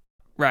thing.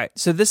 Right.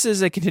 So this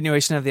is a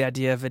continuation of the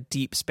idea of a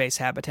deep space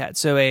habitat.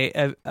 So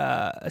a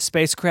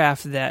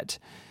spacecraft that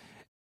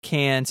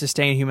can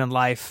sustain human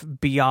life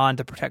beyond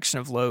the protection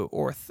of low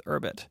Earth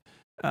orbit.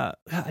 I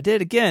did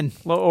it again.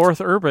 Low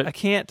Earth orbit. I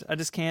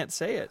just can't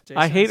say it, Jason.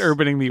 I hate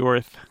orbiting the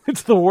Earth.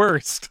 It's the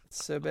worst.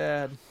 It's so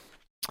bad.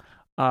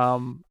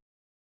 The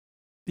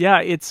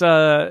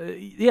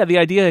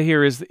idea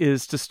here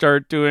is to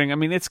start doing,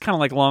 it's kind of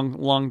like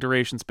long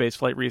duration space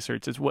flight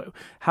research.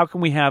 How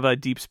can we have a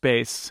deep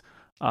space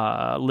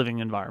living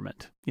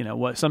environment?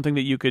 Something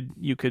that you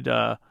could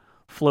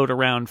float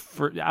around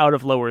out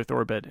of low Earth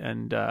orbit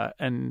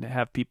and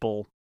have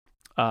people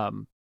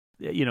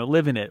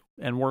live in it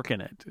and work in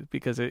it,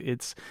 because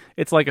it's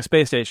like a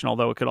space station,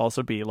 although it could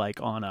also be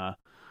like on a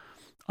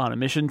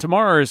mission to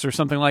Mars or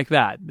something like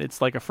that.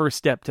 It's like a first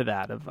step to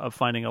that of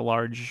finding a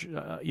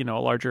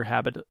larger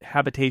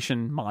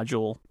habitation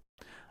module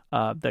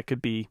that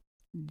could be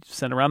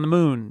sent around the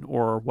moon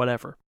or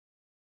whatever.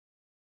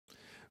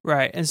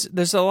 Right, and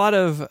there's a lot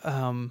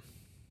of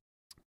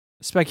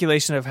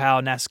speculation of how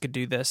NASA could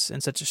do this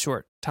in such a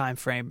short time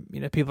frame.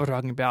 People are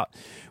talking about,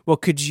 well,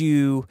 could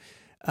you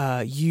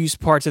use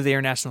parts of the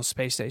International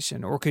Space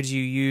Station, or could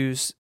you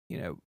use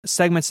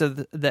segments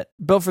of that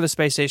built for the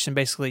space station,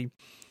 basically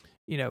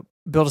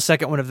build a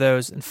second one of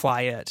those and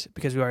fly it,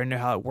 because we already know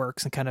how it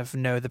works and kind of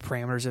know the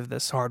parameters of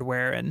this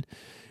hardware, and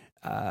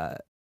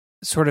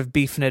sort of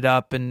beefing it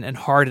up and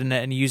harden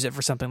it and use it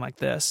for something like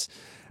this.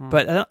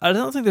 But I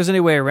don't think there's any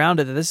way around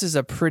it that this is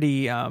a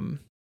pretty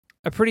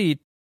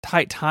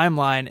tight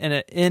timeline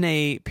in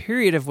a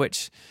period of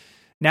which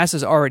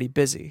NASA's already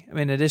busy.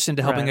 In addition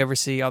to helping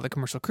oversee all the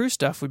commercial crew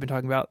stuff we've been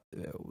talking about,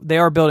 they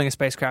are building a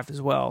spacecraft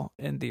as well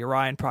in the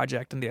Orion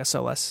project and the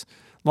SLS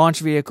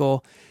launch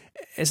vehicle.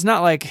 It's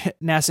not like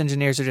NASA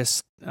engineers are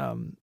just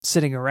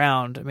sitting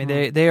around.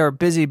 They are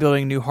busy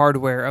building new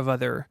hardware of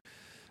other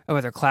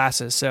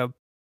classes. So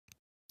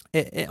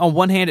on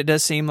one hand, it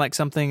does seem like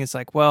something. It's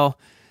like, well,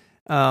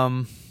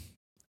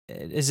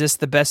 is this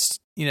the best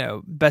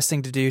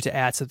thing to do to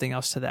add something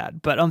else to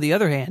that? But on the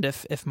other hand,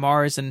 if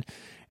Mars and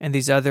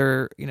these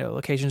other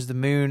locations, the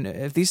moon,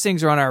 if these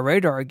things are on our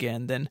radar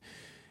again, then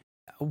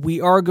we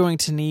are going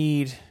to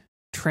need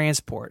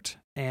transport.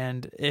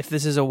 And if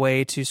this is a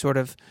way to sort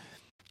of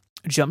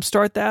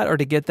jumpstart that, or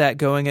to get that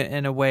going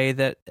in a way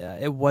that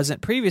it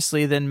wasn't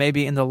previously, then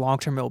maybe in the long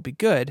term it will be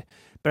good.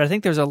 But I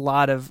think there's a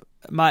lot of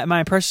my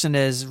impression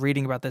is,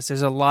 reading about this,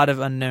 there's a lot of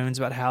unknowns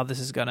about how this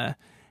is going to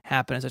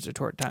happen in such a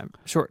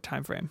short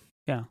time frame.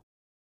 Yeah.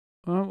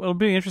 Well, it'll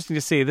be interesting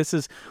to see.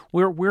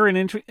 We're in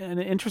an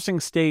interesting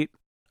state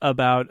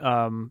about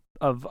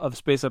of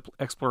space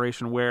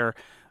exploration, where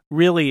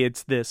really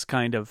it's this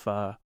kind of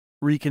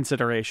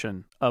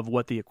reconsideration of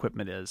what the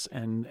equipment is,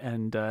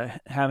 and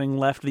having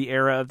left the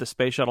era of the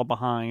space shuttle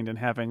behind and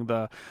having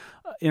the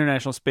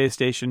International Space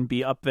Station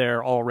be up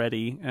there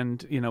already,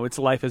 and its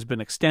life has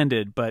been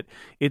extended, but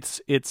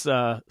it's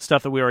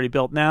stuff that we already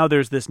built. Now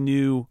there's this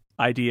new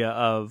idea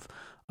of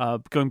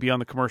going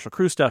beyond the commercial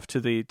crew stuff to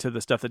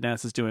the stuff that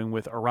NASA's doing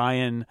with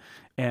Orion,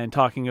 and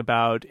talking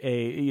about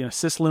a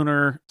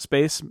cislunar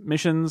space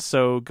missions.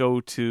 So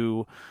go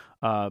to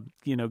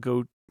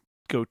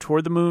go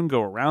toward the moon,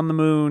 go around the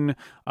moon,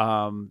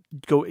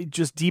 go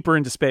just deeper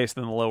into space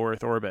than the low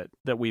Earth orbit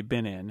that we've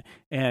been in.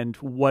 And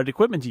what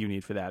equipment do you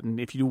need for that? And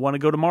if you want to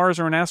go to Mars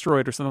or an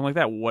asteroid or something like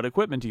that, what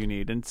equipment do you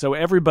need? And so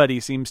everybody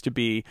seems to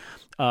be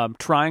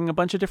trying a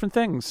bunch of different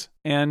things.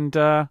 And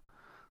yeah,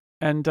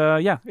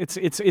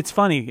 it's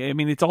funny. I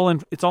mean, it's all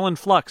in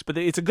flux, but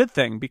it's a good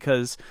thing,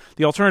 because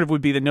the alternative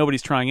would be that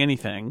nobody's trying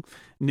anything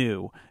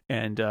new,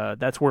 and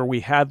that's where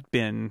we have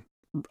been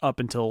up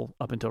until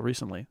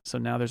recently. So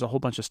now there's a whole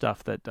bunch of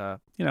stuff that a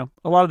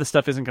lot of the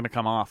stuff isn't going to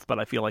come off, but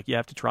I feel like you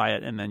have to try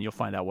it, and then you'll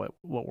find out what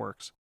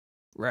works.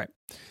 Right.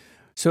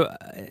 So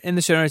in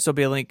the show notes, there'll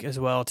be a link as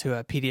well to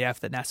a PDF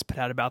that NASA put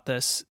out about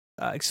this,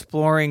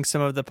 exploring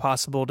some of the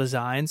possible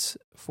designs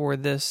for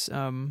this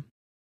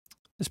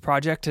this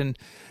project, and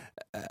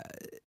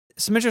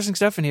some interesting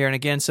stuff in here. And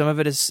again, some of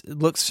it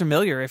looks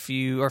familiar if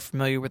you are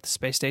familiar with the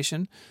space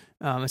station,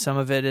 and some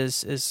of it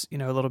is a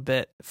little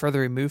bit further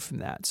removed from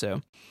that.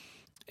 So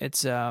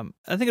it's I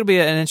think it'll be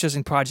an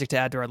interesting project to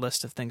add to our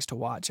list of things to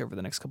watch over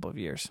the next couple of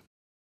years.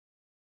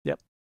 Yep.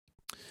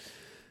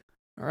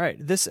 All right.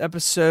 This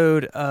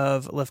episode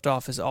of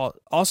Liftoff is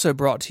also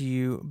brought to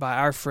you by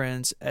our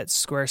friends at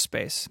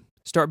Squarespace.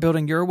 Start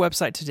building your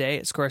website today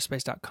at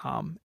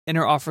squarespace.com.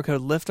 Enter offer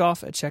code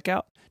LIFTOFF at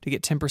checkout to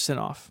get 10%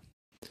 off.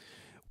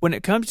 When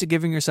it comes to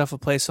giving yourself a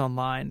place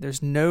online,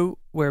 there's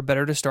nowhere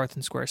better to start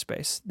than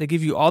Squarespace. They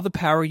give you all the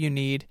power you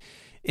need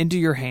into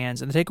your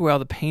hands, and they take away all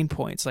the pain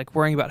points, like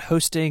worrying about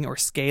hosting or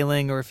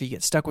scaling, or if you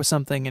get stuck with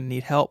something and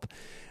need help.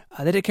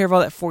 They take care of all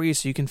that for you,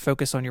 so you can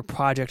focus on your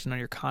project and on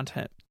your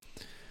content.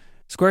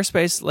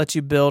 Squarespace lets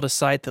you build a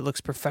site that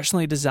looks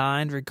professionally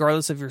designed,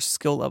 regardless of your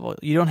skill level.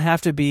 You don't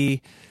have to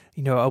be,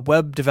 a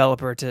web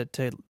developer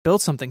to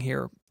build something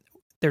here.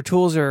 Their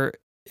tools are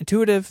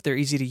intuitive, they're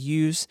easy to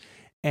use,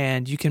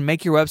 and you can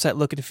make your website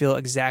look and feel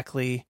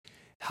exactly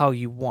how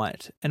you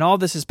want. And all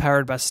this is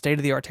powered by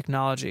state-of-the-art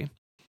technology.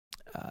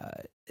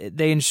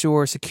 They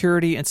ensure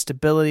security and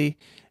stability,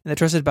 and they're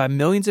trusted by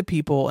millions of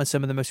people and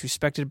some of the most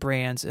respected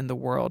brands in the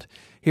world.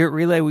 Here at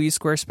Relay, we use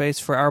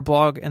Squarespace for our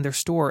blog and their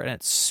store, and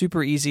it's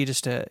super easy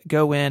just to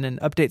go in and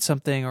update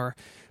something or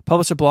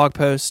publish a blog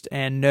post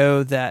and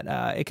know that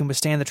it can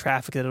withstand the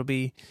traffic. It'll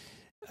be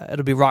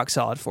rock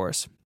solid for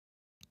us.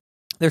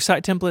 Their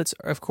site templates,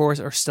 of course,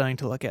 are stunning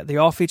to look at. They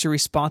all feature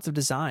responsive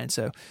design.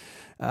 So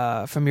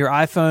from your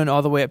iPhone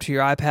all the way up to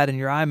your iPad and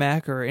your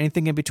iMac or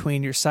anything in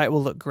between, your site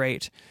will look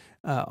great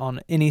on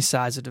any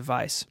size of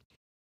device.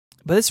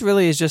 But this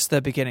really is just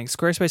the beginning.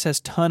 Squarespace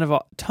has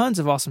tons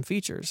of awesome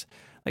features,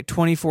 like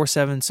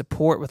 24/7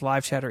 support with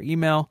live chat or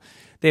email.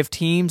 They have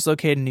teams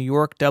located in New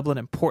York, Dublin,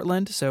 and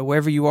Portland. So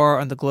wherever you are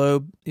on the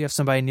globe, you have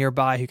somebody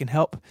nearby who can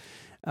help.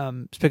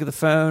 Just pick up the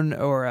phone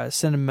or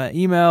send them an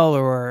email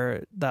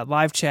or that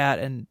live chat,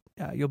 and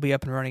you'll be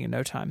up and running in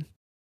no time.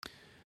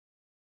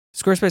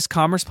 Squarespace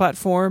Commerce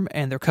Platform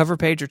and their cover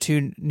page are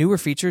two newer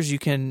features. You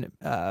can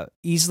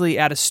easily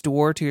add a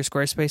store to your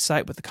Squarespace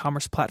site with the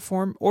Commerce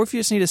Platform, or if you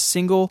just need a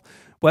single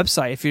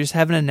website, if you just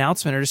have an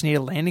announcement or just need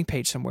a landing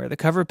page somewhere, the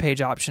cover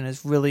page option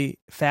is really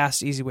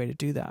fast, easy way to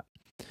do that.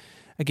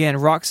 Again,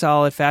 rock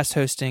solid, fast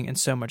hosting, and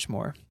so much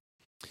more.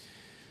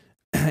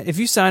 If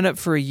you sign up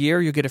for a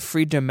year, you'll get a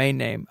free domain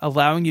name,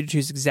 allowing you to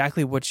choose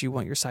exactly what you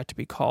want your site to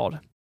be called.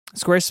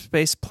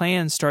 Squarespace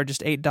plans start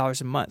just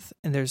 $8 a month,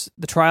 and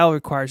the trial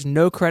requires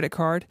no credit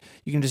card.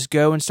 You can just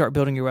go and start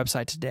building your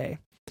website today.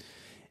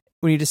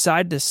 When you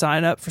decide to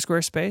sign up for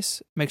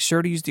Squarespace, make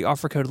sure to use the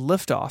offer code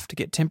LIFTOFF to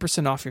get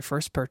 10% off your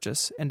first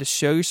purchase and to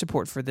show your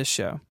support for this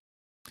show.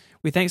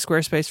 We thank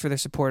Squarespace for their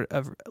support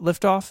of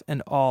Liftoff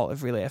and all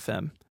of Relay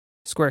FM.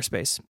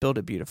 Squarespace, build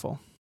it beautiful.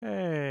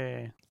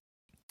 Hey.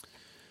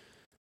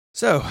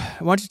 So, why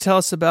don't you tell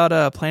us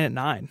about Planet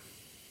 9?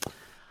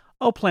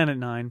 Oh, Planet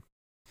 9.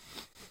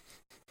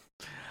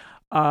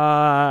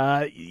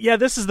 Yeah,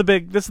 this is the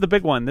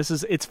big one.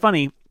 It's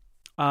funny.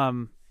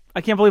 I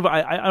can't believe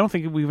I don't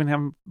think we even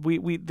have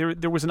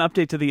there was an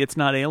update to the It's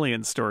Not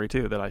Aliens story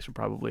too that I should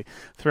probably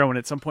throw in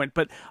at some point.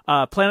 But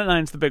Planet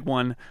 9's the big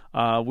one.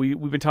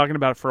 We've been talking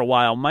about it for a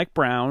while. Mike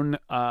Brown,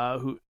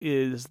 who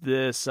is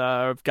this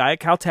guy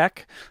at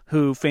Caltech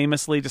who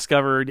famously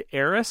discovered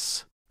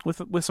Eris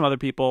with some other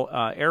people.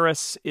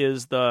 Eris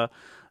is the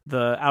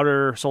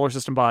outer solar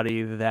system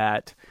body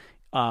that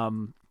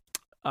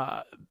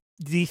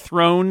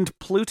dethroned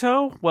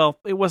Pluto. Well,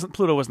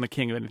 Pluto wasn't the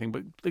king of anything,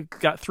 but it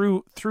got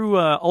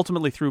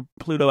ultimately threw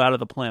Pluto out of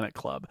the Planet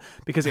Club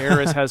because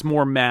Eris has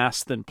more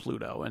mass than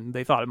Pluto, and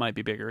they thought it might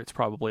be bigger. It's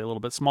probably a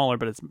little bit smaller,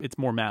 but it's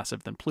more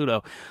massive than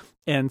Pluto.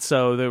 And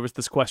so there was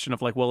this question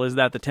of like, well, is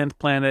that the 10th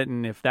planet?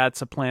 And if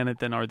that's a planet,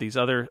 then are these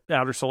other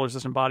outer solar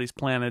system bodies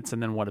planets?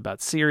 And then what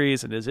about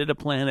Ceres? And is it a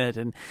planet?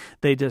 And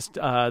they just,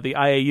 the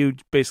IAU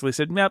basically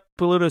said, yep,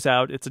 Pluto's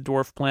out. It's a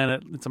dwarf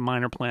planet. It's a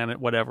minor planet,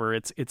 whatever.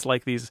 It's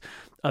like these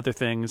other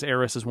things.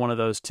 Eris is one of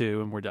those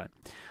too, and we're done.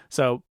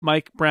 So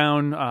Mike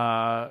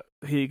Brown,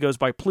 he goes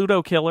by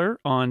Pluto Killer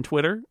on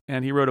Twitter,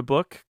 and he wrote a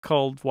book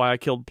called Why I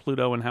Killed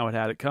Pluto and How It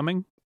Had It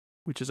Coming,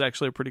 which is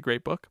actually a pretty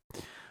great book.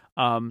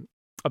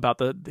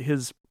 About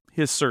his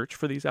search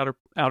for these outer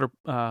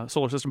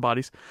solar system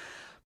bodies.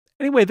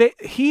 Anyway,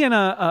 he and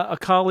a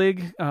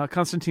colleague,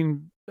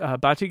 Konstantin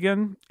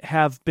Batygin,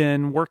 have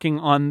been working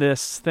on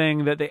this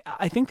thing that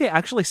I think they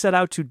actually set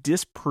out to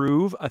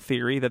disprove a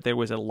theory that there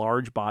was a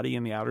large body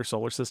in the outer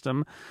solar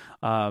system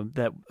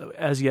that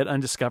as yet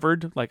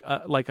undiscovered.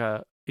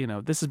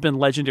 This has been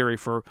legendary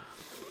for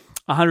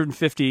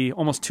 150,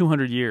 almost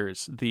 200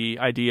 years. The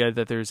idea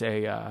that there's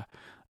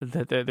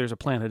a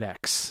planet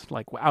X,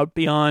 like out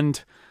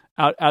beyond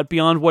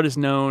what is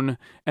known,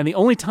 and the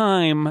only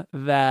time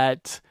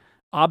that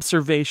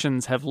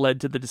observations have led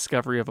to the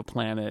discovery of a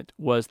planet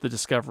was the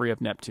discovery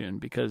of Neptune,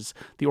 because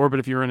the orbit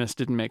of Uranus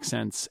didn't make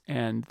sense,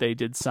 and they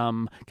did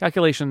some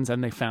calculations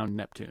and they found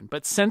Neptune.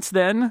 But since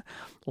then,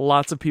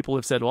 lots of people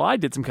have said, well, I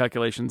did some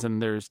calculations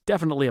and there's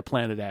definitely a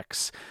planet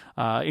X,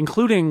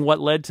 including what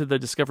led to the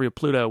discovery of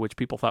Pluto, which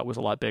people thought was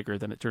a lot bigger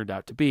than it turned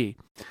out to be.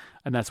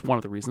 And that's one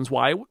of the reasons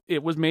why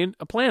it was made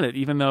a planet,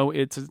 even though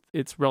it's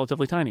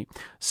relatively tiny.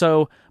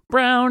 So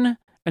Brown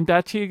and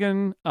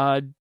Batygin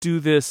do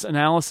this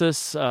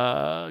analysis,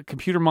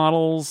 computer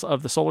models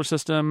of the solar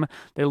system.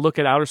 They look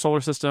at outer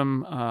solar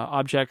system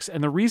objects.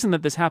 And the reason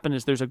that this happened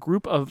is there's a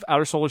group of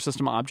outer solar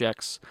system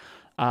objects,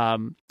 I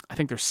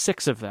think there's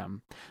 6 of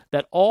them,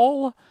 that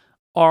all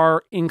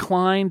are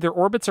inclined, their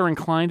orbits are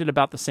inclined at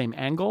about the same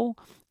angle,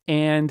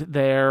 and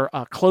their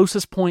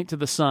closest point to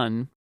the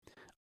sun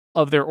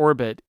of their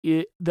orbit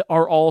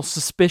are all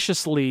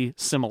suspiciously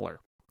similar.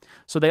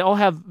 So they all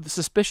have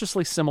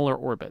suspiciously similar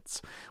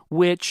orbits,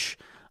 which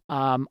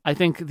I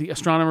think the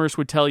astronomers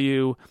would tell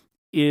you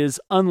is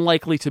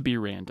unlikely to be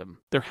random.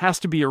 There has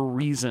to be a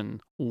reason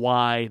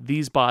why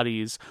these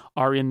bodies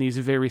are in these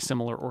very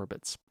similar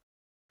orbits.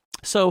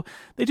 So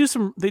they do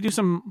some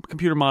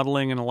computer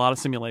modeling and a lot of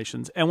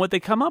simulations, and what they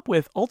come up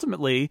with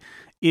ultimately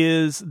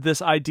is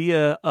this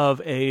idea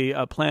of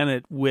a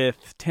planet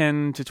with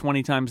 10 to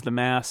 20 times the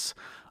mass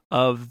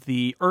of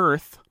the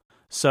Earth.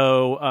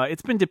 So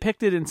it's been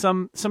depicted in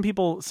some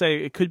people say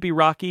it could be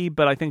rocky,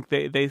 but I think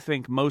they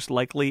think most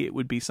likely it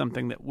would be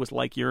something that was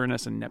like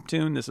Uranus and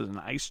Neptune. This is an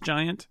ice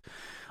giant.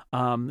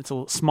 It's a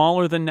little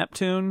smaller than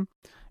Neptune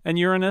and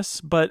Uranus,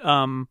 but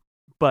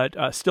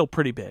still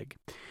pretty big.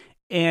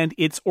 And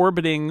it's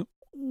orbiting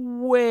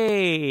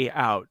way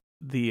out.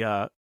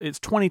 It's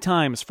 20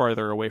 times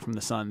farther away from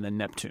the sun than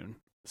Neptune.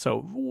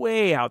 So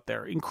way out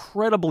there,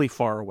 incredibly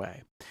far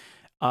away.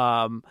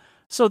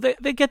 So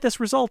they get this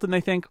result and they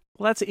think,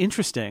 well, that's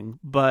interesting,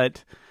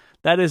 but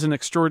that is an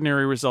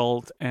extraordinary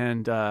result.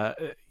 And,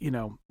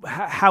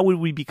 how would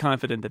we be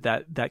confident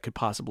that could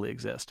possibly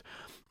exist?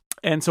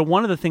 And so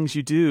one of the things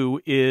you do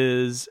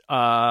is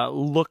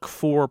look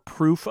for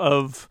proof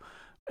of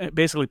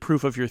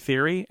your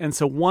theory. And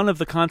so one of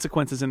the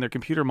consequences in their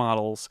computer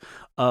models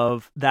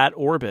of that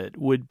orbit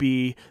would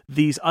be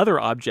these other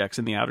objects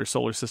in the outer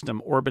solar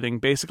system orbiting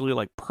basically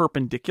like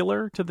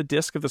perpendicular to the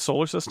disk of the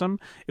solar system.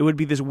 It would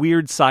be this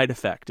weird side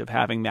effect of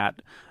having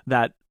that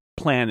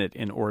planet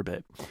in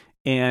orbit.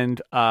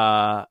 And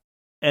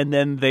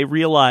then they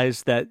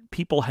realized that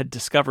people had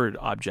discovered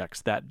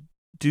objects that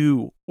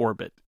do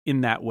orbit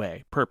in that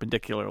way,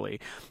 perpendicularly.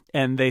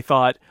 And they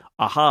thought,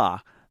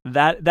 aha,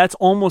 that's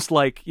almost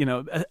like,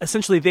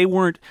 essentially they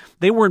weren't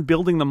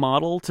building the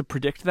model to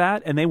predict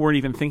that, and they weren't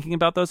even thinking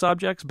about those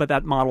objects, but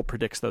that model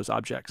predicts those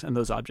objects, and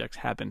those objects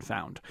have been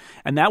found.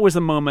 And that was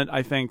the moment,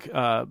 I think,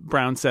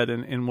 Brown said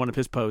in one of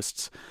his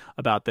posts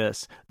about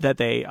this, that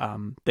they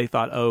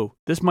thought, oh,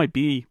 this might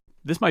be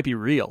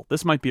real.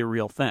 This might be a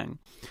real thing.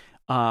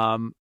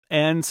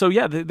 And so,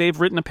 yeah, they've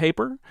written a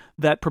paper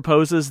that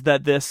proposes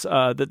that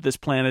this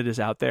planet is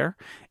out there,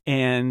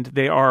 and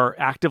they are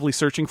actively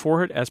searching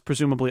for it, as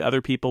presumably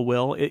other people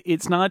will.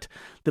 It's not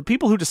the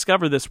people who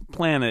discover this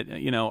planet,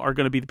 are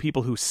going to be the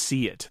people who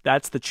see it.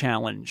 That's the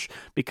challenge,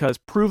 because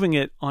proving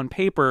it on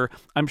paper,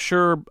 I'm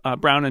sure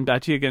Brown and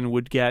Batygin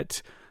would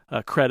get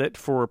credit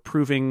for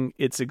proving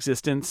its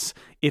existence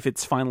if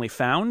it's finally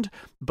found,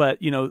 but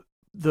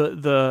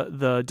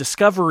the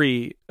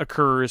discovery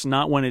occurs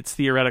not when it's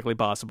theoretically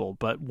possible,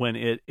 but when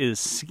it is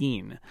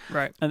seen.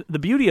 Right. And the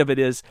beauty of it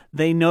is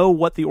they know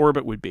what the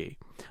orbit would be.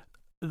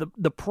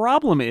 The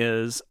problem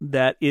is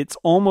that it's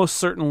almost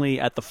certainly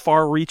at the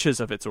far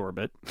reaches of its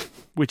orbit,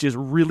 which is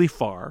really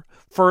far,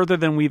 further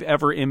than we've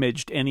ever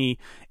imaged any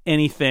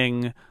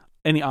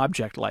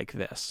object like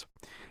this.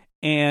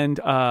 And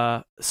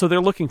so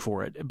they're looking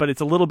for it, but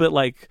it's a little bit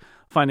like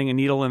finding a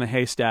needle in a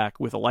haystack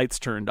with the lights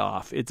turned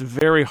off. It's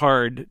very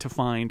hard to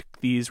find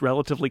these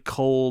relatively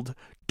cold,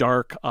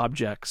 dark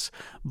objects.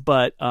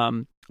 But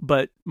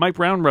Mike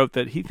Brown wrote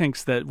that he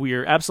thinks that we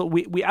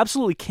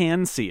absolutely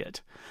can see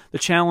it. The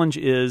challenge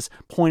is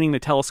pointing the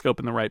telescope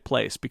in the right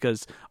place,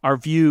 because our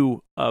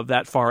view of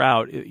that far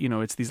out,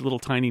 it's these little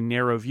tiny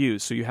narrow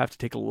views. So you have to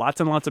take lots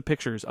and lots of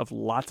pictures of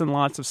lots and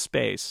lots of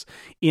space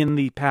in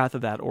the path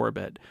of that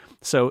orbit.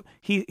 So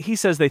he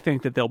says they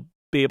think that they'll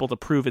be able to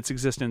prove its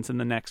existence in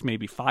the next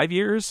maybe 5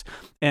 years.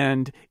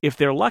 And if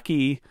they're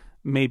lucky,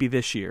 maybe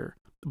this year.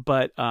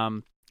 But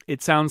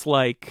it sounds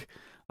like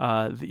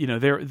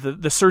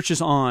the search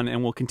is on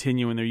and will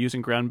continue, and they're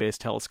using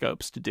ground-based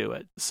telescopes to do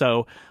it.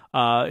 So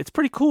it's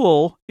pretty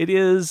cool. It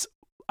is,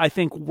 I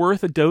think,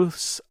 worth a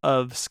dose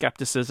of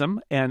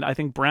skepticism, and I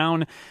think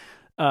Brown,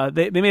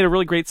 they made a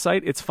really great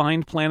site. It's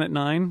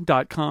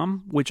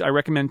findplanet9.com, which I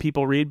recommend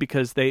people read,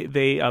 because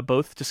they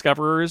both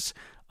discoverers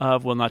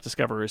of, well, not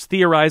discoverers,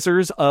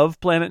 theorizers of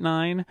Planet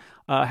 9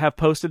 have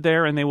posted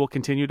there, and they will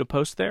continue to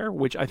post there,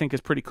 which I think is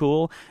pretty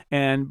cool.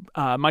 And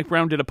Mike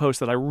Brown did a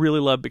post that I really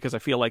love, because I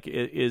feel like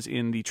it is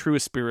in the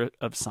truest spirit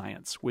of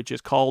science, which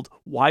is called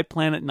Why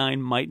Planet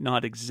 9 Might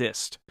Not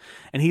Exist.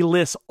 And he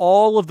lists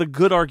all of the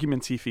good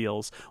arguments he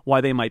feels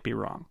why they might be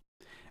wrong.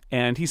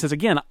 And he says,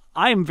 again,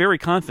 I am very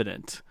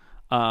confident,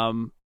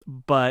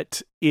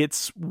 but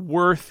it's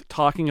worth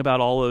talking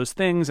about all those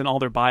things and all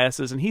their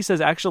biases. And he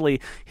says,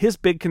 actually, his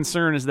big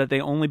concern is that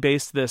they only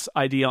based this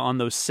idea on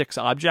those 6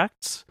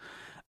 objects.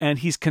 And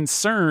he's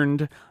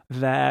concerned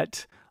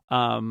that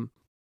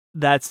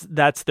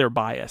that's their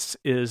bias,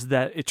 is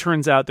that it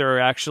turns out there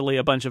are actually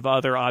a bunch of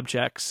other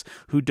objects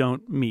who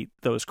don't meet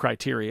those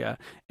criteria.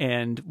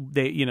 And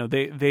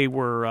they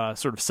were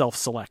sort of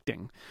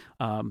self-selecting.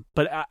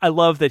 But I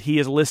love that he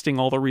is listing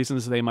all the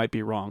reasons they might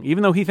be wrong.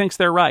 Even though he thinks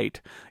they're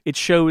right, it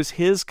shows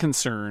his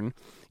concern,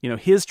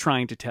 his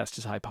trying to test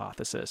his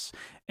hypothesis.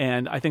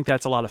 And I think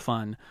that's a lot of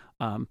fun.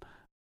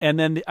 And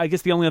then I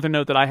guess the only other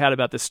note that I had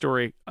about this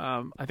story,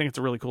 I think it's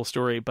a really cool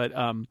story, but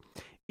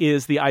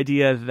is the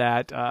idea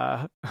that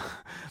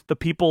the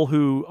people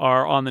who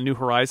are on the New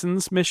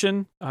Horizons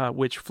mission,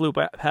 which flew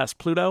past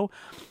Pluto,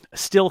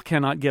 still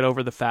cannot get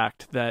over the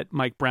fact that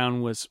Mike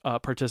Brown was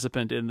a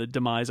participant in the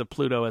demise of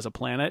Pluto as a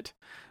planet.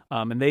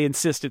 And they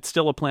insist it's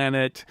still a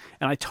planet.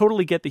 And I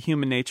totally get the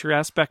human nature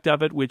aspect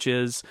of it, which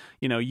is,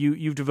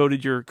 you've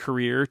devoted your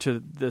career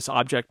to this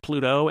object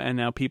Pluto, and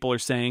now people are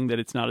saying that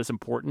it's not as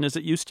important as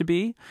it used to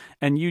be.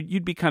 And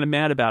you'd be kind of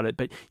mad about it.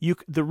 But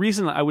the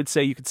reason I would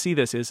say you could see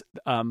this is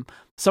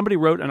somebody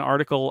wrote an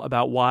article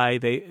about why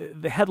the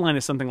headline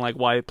is something like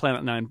why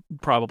Planet 9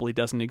 probably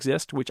doesn't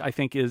exist, which I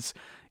think is,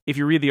 if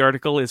you read the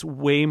article, is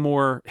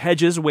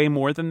hedges way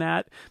more than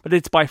that, but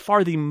it's by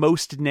far the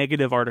most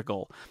negative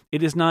article.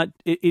 It is not,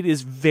 it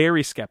is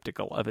very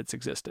skeptical of its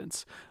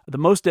existence. The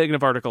most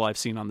negative article I've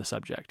seen on the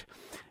subject.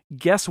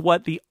 Guess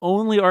what the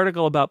only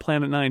article about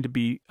Planet 9 to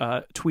be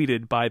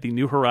tweeted by the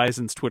New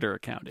Horizons Twitter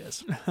account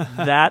is?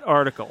 That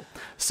article.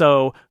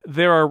 So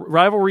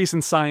rivalries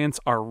in science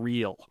are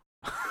real.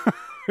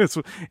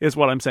 Is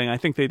what I'm saying. I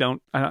think they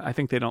don't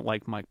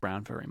like Mike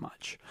Brown very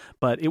much.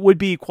 But it would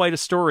be quite a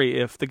story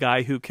if the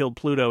guy who killed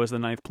Pluto as the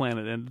 9th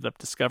planet ended up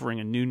discovering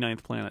a new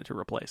 9th planet to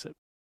replace it.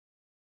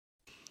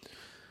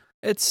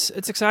 It's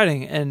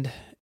exciting, and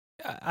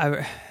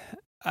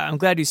I'm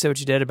glad you said what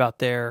you did about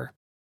they're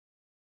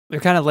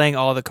kind of laying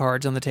all the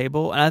cards on the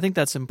table, and I think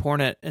that's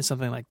important in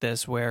something like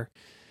this where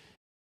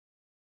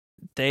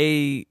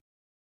I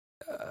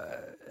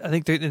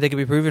think they could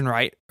be proven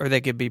right, or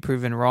they could be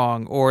proven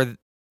wrong, or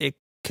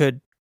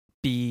could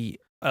be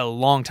a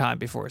long time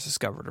before it's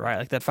discovered, right?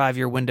 Like that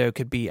 5-year window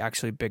could be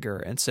actually bigger.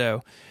 And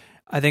so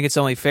I think it's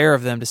only fair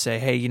of them to say,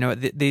 hey,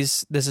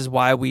 this is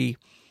why we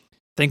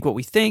think what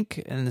we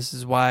think, and this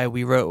is why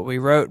we wrote what we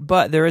wrote.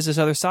 But there is this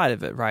other side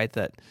of it, right?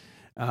 That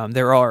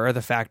there are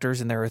other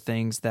factors, and there are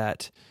things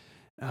that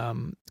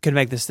could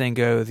make this thing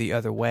go the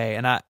other way.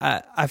 And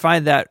I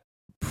find that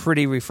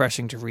pretty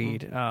refreshing to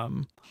read.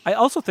 I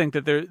also think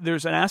that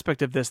there's an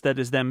aspect of this that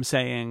is them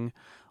saying,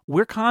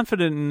 we're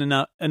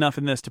confident enough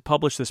in this to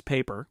publish this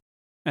paper.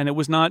 And it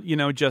was not,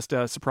 just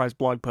a surprise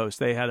blog post.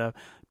 They had a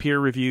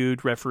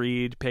peer-reviewed,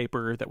 refereed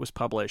paper that was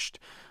published.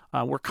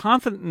 We're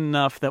confident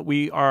enough that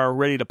we are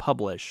ready to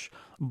publish.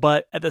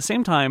 But at the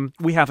same time,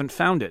 we haven't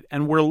found it.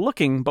 And we're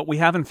looking, but we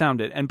haven't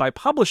found it. And by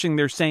publishing,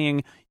 they're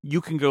saying,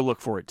 you can go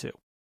look for it too.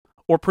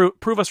 Or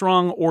prove us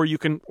wrong, or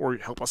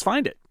help us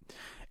find it.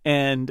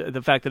 And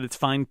the fact that it's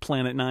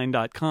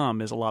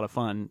findplanet9.com is a lot of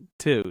fun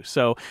too.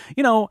 So,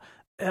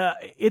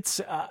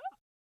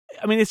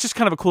 I mean, it's just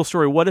kind of a cool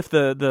story. What if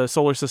the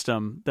solar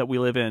system that we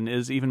live in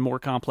is even more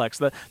complex?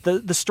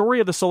 The story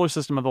of the solar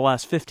system of the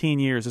last 15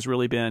 years has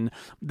really been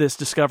this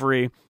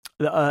discovery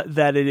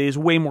that it is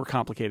way more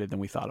complicated than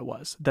we thought it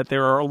was. That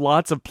there are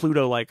lots of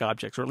Pluto-like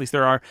objects, or at least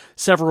there are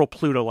several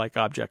Pluto-like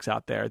objects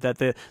out there. That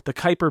the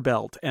Kuiper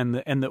Belt and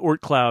the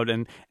Oort cloud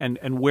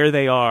and where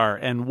they are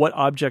and what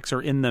objects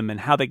are in them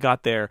and how they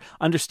got there.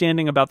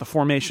 Understanding about the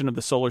formation of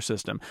the solar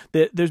system.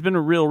 There's been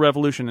a real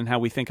revolution in how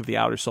we think of the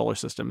outer solar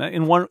system.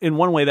 In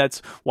one way,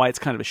 that's why it's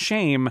kind of a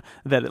shame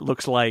that it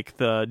looks like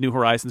the New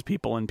Horizons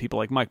people and people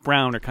like Mike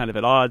Brown are kind of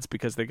at odds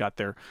because they got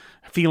their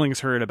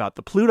feelings hurt about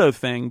the Pluto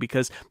thing,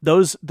 because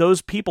those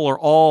people are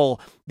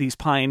all these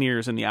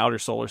pioneers in the outer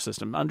solar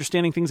system,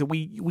 understanding things that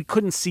we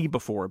couldn't see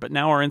before, but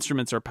now our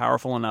instruments are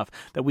powerful enough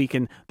that we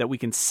can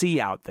see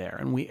out there,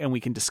 and we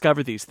can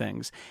discover these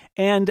things.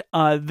 And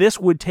this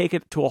would take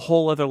it to a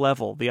whole other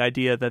level. The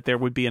idea that there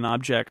would be an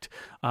object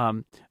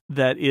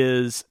that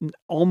is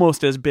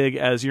almost as big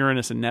as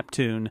Uranus and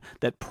Neptune,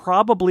 that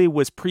probably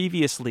was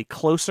previously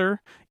closer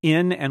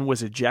in and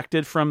was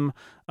ejected from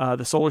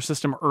the solar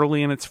system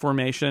early in its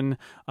formation,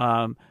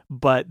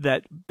 but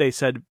that they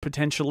said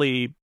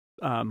potentially.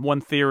 One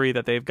theory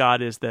that they've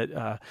got is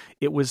that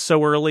it was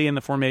so early in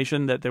the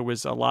formation that there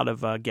was a lot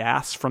of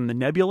gas from the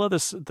nebula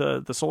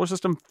the solar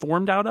system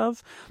formed out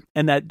of,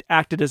 and that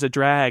acted as a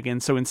drag.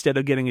 And so instead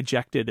of getting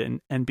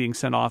ejected and being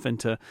sent off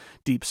into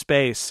deep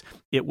space,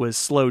 it was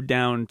slowed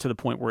down to the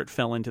point where it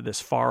fell into this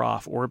far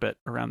off orbit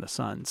around the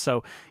sun.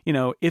 So,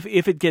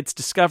 if it gets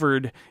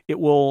discovered, it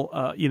will,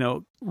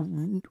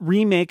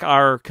 remake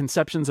our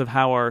conceptions of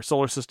how our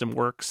solar system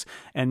works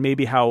and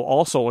maybe how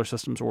all solar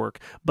systems work,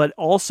 but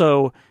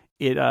also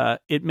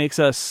it makes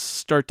us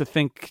start to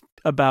think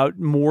about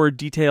more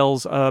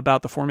details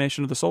about the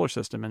formation of the solar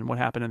system and what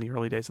happened in the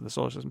early days of the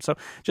solar system. So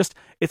just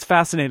it's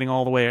fascinating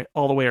all the way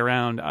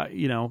around,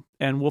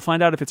 and we'll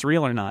find out if it's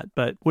real or not.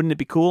 But wouldn't it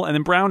be cool? And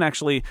then Brown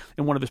actually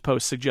in one of his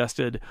posts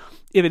suggested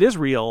if it is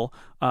real,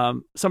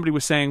 somebody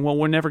was saying, well,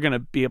 we're never going to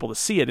be able to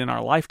see it in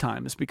our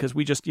lifetimes because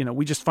we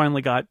just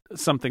finally got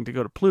something to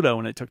go to Pluto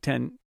and it took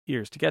 10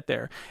 years to get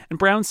there. And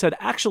Brown said,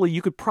 actually,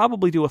 you could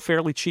probably do a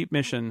fairly cheap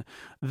mission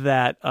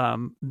that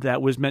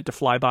was meant to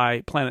fly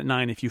by Planet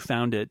 9 if you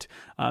found it.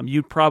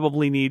 You'd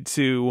probably need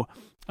to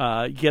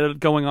get it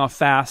going off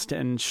fast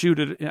and shoot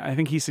it. I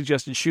think he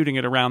suggested shooting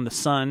it around the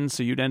sun,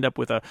 so you'd end up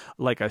with a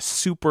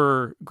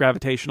super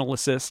gravitational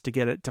assist to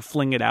get it to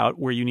fling it out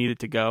where you need it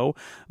to go.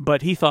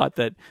 But he thought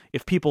that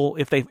if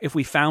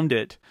we found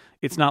it,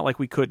 it's not like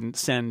we couldn't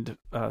send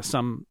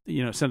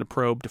a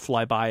probe to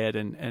fly by it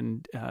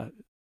and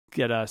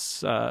get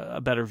us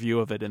a better view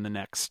of it in the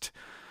next,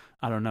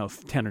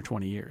 10 or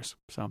 20 years.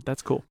 So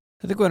that's cool.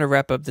 I think we're going to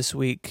wrap up this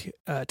week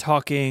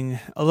talking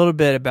a little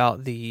bit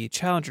about the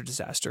Challenger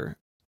disaster.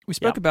 We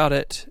spoke about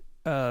it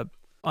on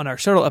our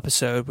shuttle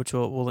episode, which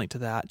we'll link to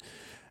that.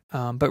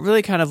 But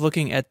really kind of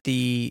looking at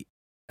the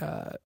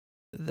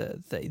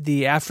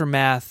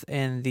aftermath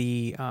and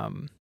the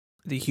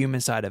human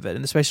side of it.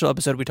 In the space shuttle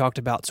episode, we talked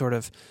about sort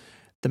of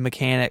the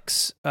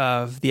mechanics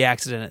of the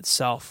accident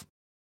itself.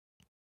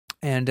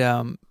 And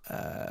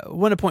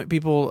want to point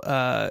people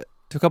to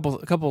a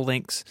couple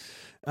links.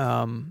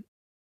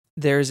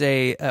 There's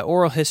a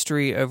oral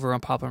history over on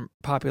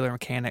Popular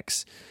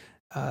Mechanics,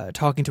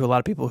 talking to a lot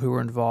of people who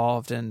were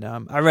involved. And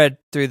I read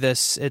through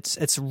this.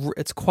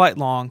 It's quite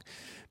long,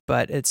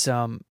 but it's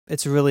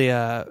really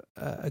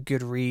a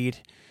good read.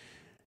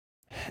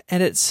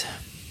 And it's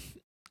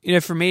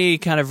for me,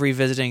 kind of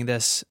revisiting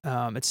this.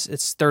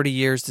 It's 30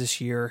 years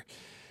this year.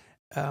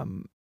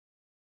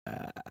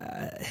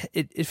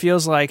 It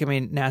feels like,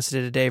 NASA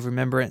did a day of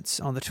remembrance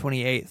on the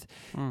 28th.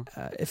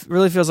 It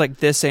really feels like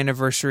this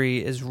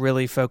anniversary is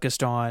really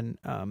focused on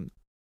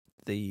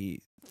the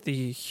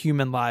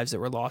human lives that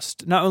were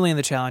lost, not only in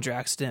the Challenger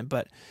accident,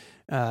 but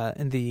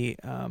in the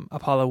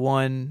Apollo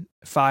 1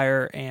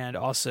 fire and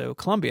also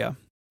Columbia.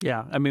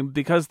 Yeah,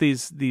 because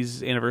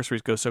these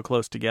anniversaries go so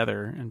close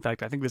together. In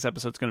fact, I think this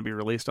episode's going to be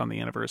released on the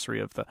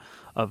anniversary of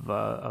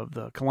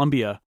the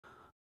Columbia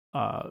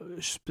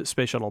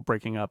space shuttle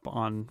breaking up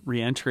on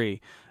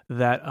reentry,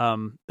 that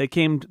they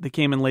came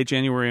in late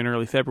January and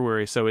early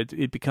February, so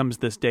it becomes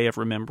this day of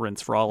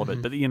remembrance for all of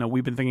it. But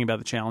we've been thinking about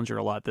the Challenger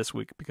a lot this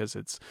week because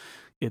it's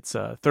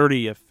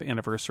 30th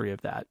anniversary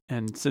of that,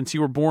 and since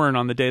you were born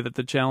on the day that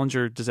the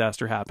Challenger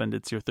disaster happened,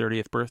 it's your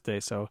 30th birthday.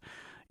 So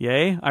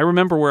yay, I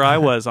remember where I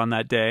was on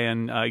that day,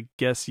 and I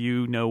guess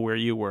you know where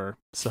you were.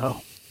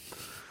 So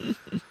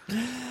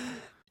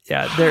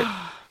yeah,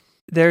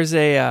 there's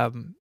a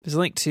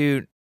link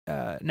to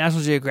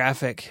National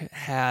Geographic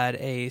had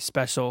a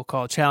special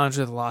called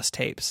Challenger: The Lost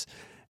Tapes,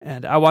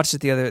 and I watched it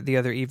the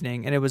other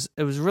evening, and it was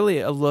really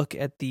a look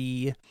at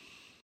the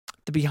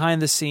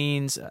behind the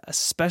scenes,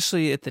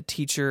 especially at the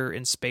Teacher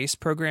in Space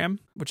program,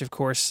 which of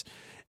course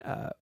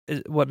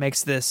is what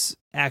makes this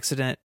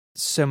accident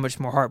so much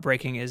more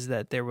heartbreaking is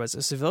that there was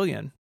a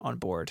civilian on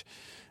board,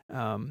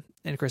 and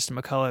Kristen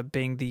McCullough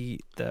being the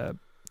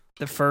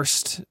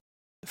first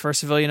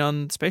civilian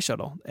on the space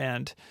shuttle,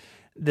 and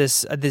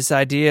this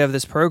idea of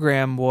this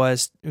program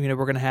was,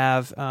 we're going to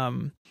have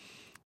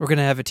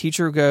a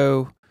teacher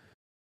go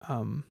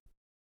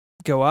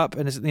up,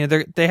 and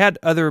they had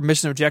other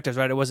mission objectives,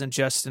 right? It wasn't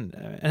just an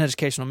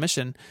educational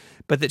mission,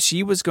 but that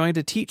she was going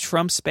to teach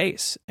from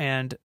space.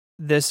 And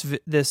this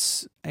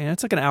it's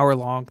like an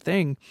hour-long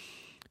thing,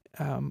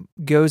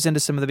 goes into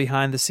some of the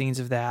behind the scenes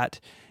of that.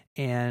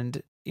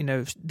 And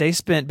they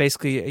spent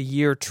basically a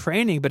year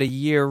training, but a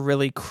year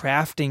really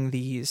crafting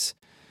these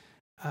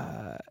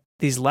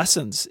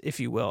lessons, if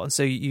you will. And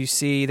so you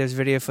see there's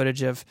video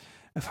footage of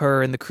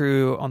her and the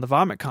crew on the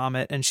Vomit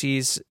Comet, and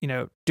she's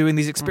doing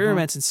these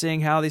experiments and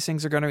seeing how these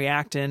things are going to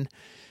react in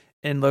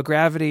low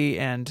gravity,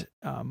 and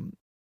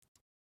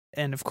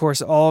of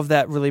course all of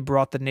that really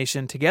brought the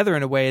nation together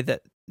in a way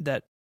that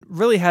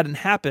really hadn't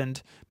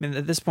happened. I mean,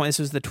 at this point, this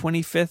was the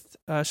 25th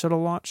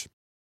shuttle launch.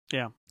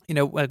 Yeah.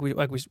 Like we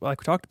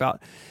talked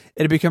about,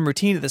 it had become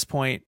routine at this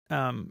point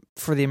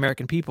for the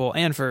American people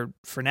and for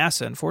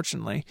NASA,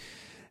 unfortunately.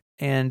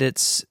 And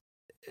it's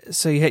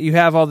so you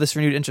have all this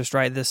renewed interest,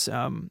 right? This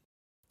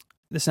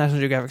National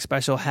Geographic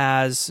special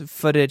has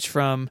footage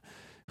from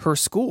her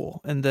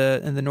school in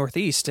the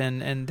Northeast,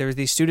 and there's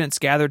these students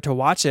gathered to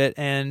watch it,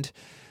 and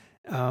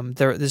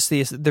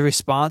the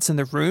response in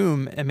the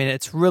room. I mean,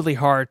 it's really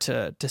hard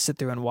to sit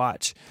through and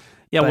watch.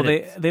 Yeah, well,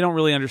 they don't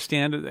really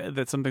understand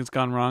that something's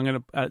gone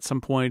wrong at some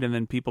point, and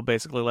then people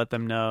basically let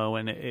them know.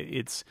 And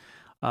it's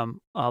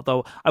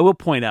although I will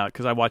point out,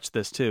 because I watched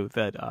this too,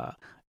 that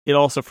it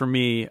also, for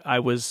me, I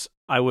was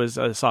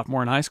a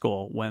sophomore in high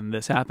school when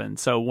this happened.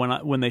 So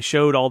when they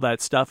showed all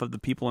that stuff of the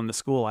people in the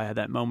school, I had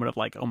that moment of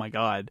like, oh my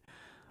God,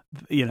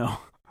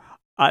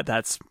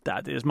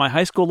 that is my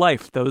high school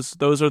life.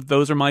 Those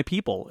are my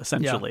people,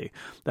 essentially.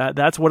 Yeah.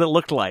 That's what it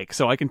looked like.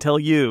 So I can tell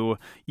you,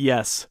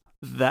 yes,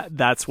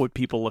 that's what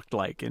people looked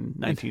like in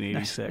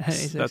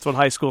 1986. That's what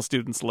high school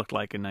students looked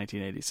like in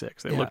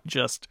 1986. They looked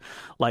just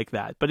like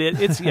that. But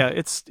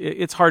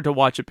it's hard to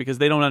watch it because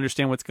they don't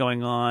understand what's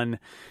going on,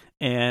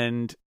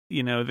 and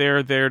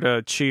they're there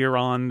to cheer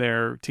on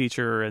their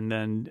teacher, and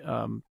then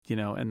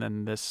and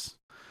then this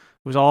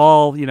was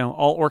all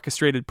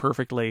orchestrated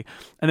perfectly.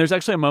 And there's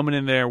actually a moment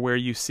in there where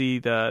you see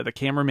the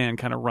cameraman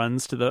kind of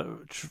runs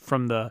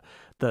from the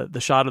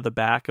shot of the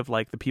back of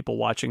like the people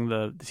watching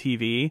the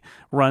TV,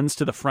 runs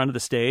to the front of the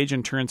stage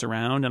and turns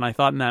around. And I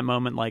thought in that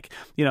moment, like,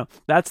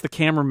 that's the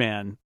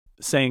cameraman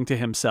saying to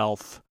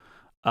himself,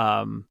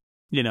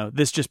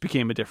 this just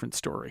became a different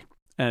story.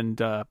 And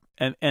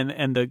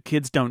the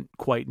kids don't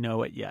quite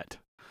know it yet.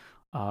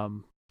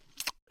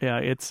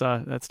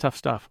 That's tough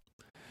stuff.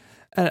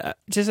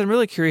 Jason, I'm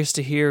really curious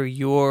to hear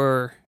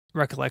your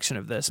recollection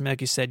of this. I mean,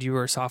 like you said, you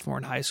were a sophomore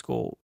in high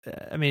school.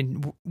 I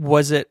mean,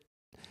 were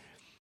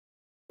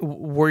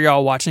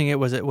y'all watching it?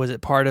 Was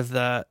it part of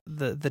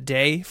the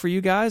day for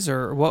you guys,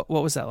 or what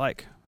was that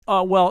like?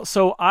 Well,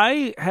 so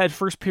I had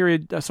first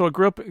period. So I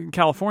grew up in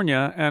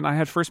California, and I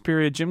had first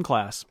period gym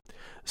class.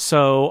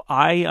 So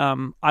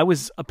I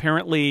was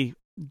apparently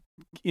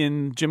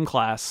in gym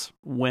class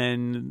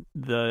when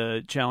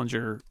the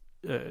Challenger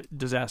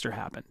disaster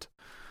happened.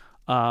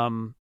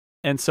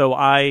 And so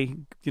I,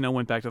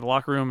 went back to the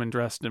locker room and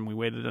dressed, and we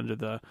waited under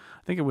I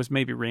think it was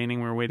maybe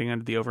raining. We were waiting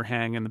under the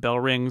overhang, and the bell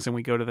rings, and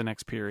we go to the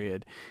next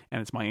period,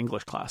 and it's my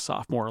English class,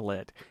 sophomore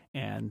lit.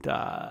 And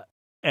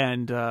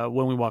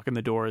when we walk in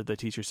the door, the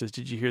teacher says,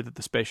 "Did you hear that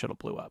the space shuttle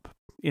blew up?"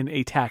 In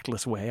a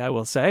tactless way, I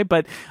will say,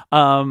 but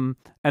and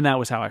that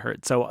was how I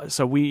heard.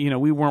 So we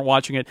weren't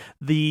watching it.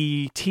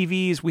 We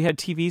had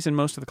TVs in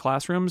most of the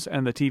classrooms,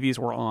 and the TVs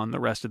were on the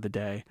rest of the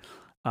day.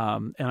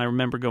 And I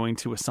remember going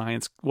to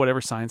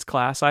whatever science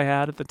class I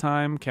had at the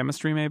time,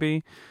 chemistry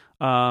maybe.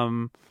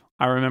 I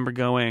remember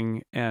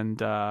going and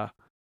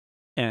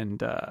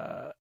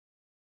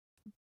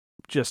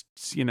just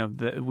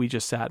we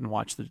just sat and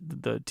watched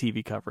the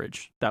TV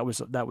coverage. That was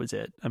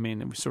it. I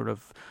mean, it was sort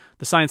of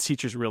the science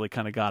teachers really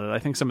kind of got it. I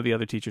think some of the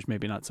other teachers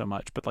maybe not so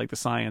much, but like the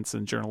science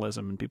and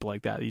journalism and people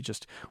like that,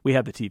 we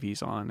had the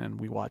TVs on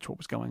and we watched what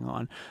was going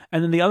on.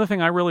 And then the other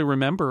thing I really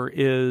remember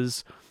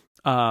is.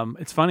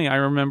 It's funny. I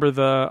remember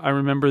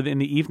in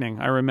the evening.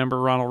 I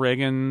remember Ronald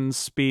Reagan's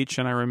speech,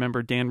 and I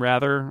remember Dan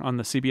Rather on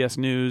the CBS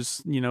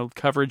News,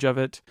 coverage of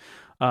it.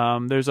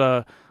 There's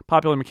a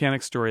Popular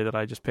Mechanics story that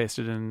I just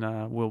pasted in.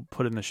 We'll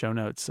put in the show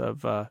notes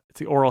of it's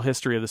the oral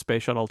history of the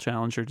Space Shuttle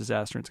Challenger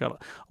disaster. It's got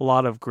a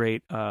lot of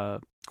great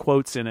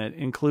quotes in it,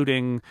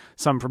 including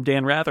some from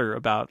Dan Rather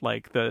about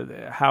like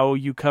how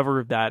you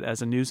cover that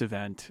as a news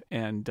event,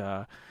 and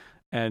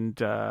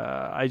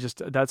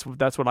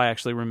that's what I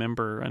actually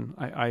remember, and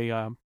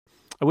I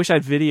wish I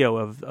had video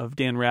of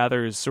Dan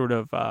Rather's sort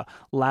of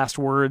last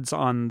words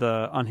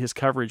on his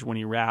coverage when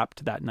he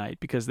rapped that night,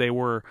 because they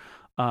were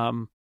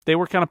kind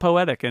of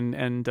poetic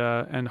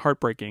and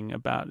heartbreaking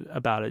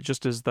about it,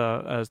 just as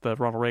the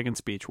Ronald Reagan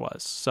speech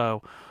was.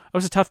 So it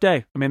was a tough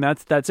day. I mean,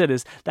 that's it.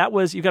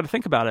 You got to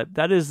think about it.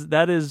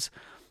 That is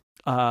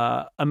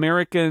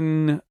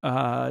American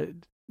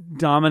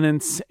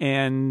dominance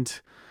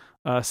and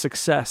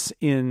success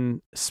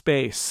in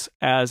space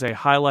as a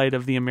highlight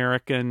of the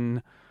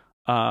American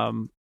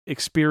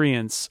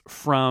experience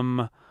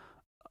from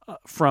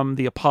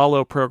the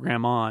Apollo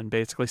program on,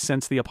 basically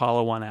since the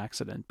Apollo 1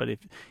 accident. But if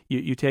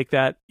you take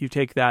that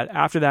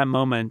after that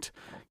moment,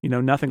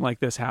 nothing like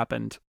this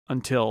happened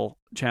until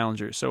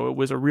Challenger. So it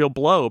was a real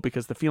blow,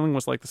 because the feeling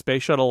was like the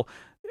space shuttle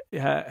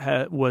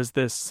was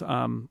this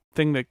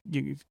thing that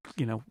you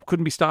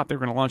couldn't be stopped. They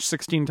were going to launch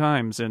 16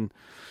 times in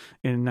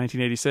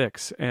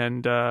 1986,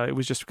 and it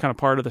was just kind of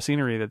part of the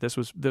scenery that this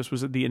was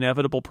the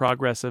inevitable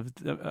progress of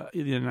the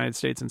United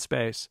States in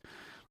space.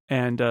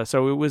 And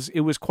so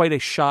it was quite a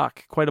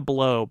shock, quite a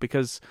blow,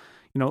 because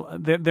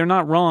they're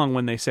not wrong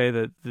when they say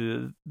that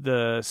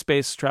the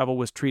space travel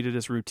was treated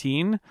as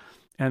routine,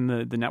 and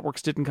the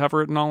networks didn't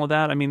cover it and all of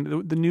that. I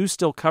mean, the news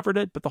still covered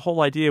it, but the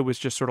whole idea was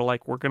just sort of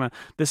like,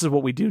 this is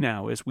what we do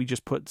now, is we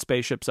just put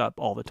spaceships up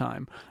all the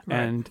time.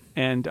 Right.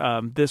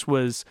 And this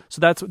was, so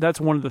that's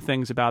one of the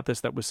things about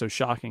this that was so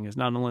shocking, is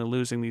not only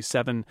losing these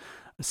seven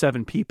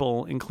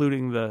people,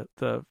 including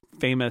the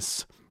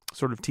famous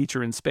sort of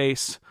teacher in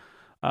space,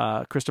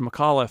 Krista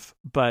McAuliffe,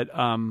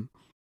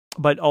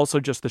 but also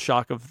just the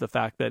shock of the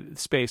fact that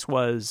space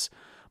was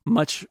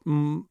much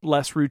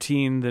less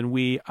routine than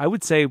we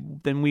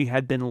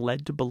had been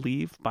led to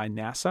believe by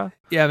NASA.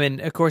 Yeah, I mean,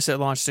 of course, it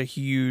launched a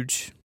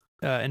huge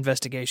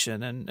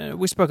investigation, and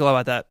we spoke a lot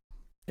about that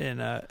in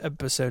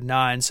episode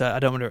 9, so I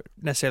don't want to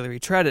necessarily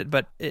retread it,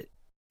 but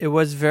it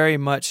was very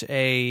much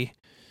a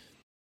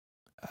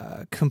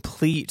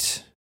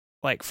complete,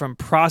 like, from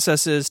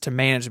processes to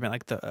management,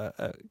 like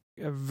a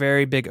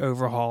very big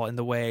overhaul in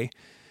the way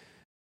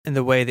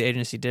the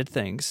agency did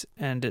things.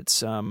 And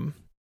it's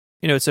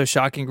it's so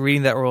shocking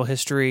reading that oral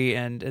history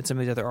and some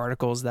of these other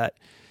articles that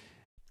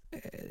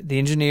the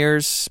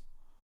engineers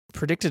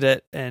predicted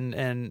it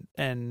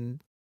and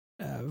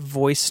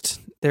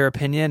voiced their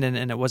opinion,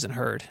 and it wasn't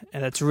heard.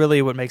 And that's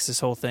really what makes this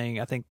whole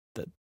thing, I think,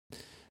 that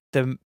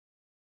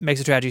makes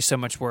the tragedy so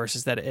much worse,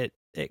 is that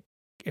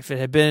if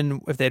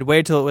they'd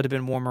waited till it would have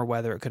been warmer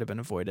weather, it could have been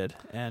avoided.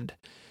 And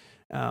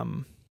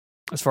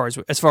as far as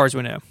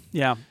we know.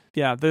 Yeah.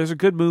 There's a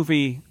good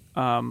movie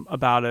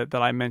about it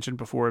that I mentioned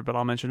before, but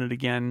I'll mention it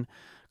again,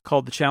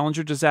 called The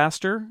Challenger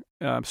Disaster,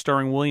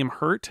 starring William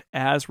Hurt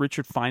as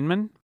Richard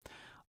Feynman.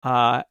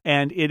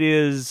 And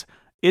it's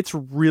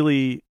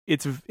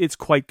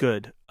quite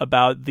good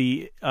about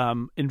the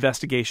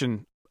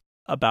investigation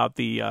about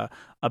the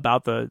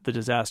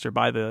disaster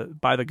by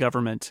the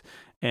government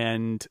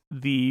and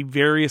the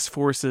various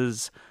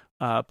forces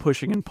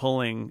pushing and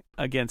pulling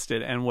against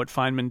it, and what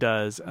Feynman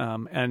does.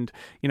 And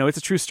it's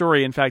a true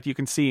story. In fact, you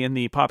can see in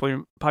the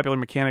Popular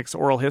Mechanics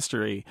oral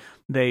history,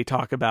 they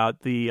talk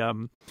about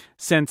the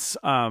since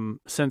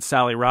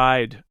Sally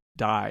Ride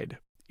died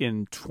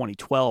in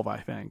 2012, I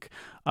think.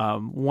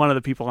 One of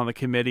the people on the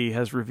committee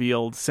has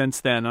revealed since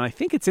then, and I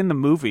think it's in the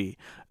movie,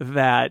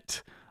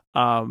 that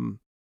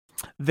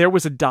there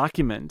was a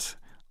document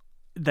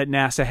that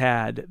NASA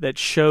had that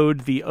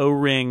showed the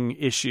O-ring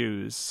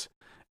issues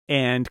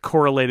and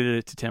correlated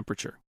it to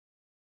temperature.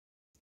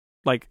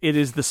 Like, it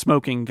is the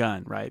smoking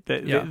gun, right?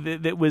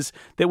 That was.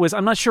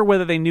 I'm not sure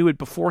whether they knew it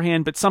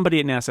beforehand, but somebody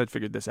at NASA had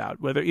figured this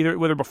out.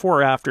 Whether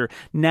before or after,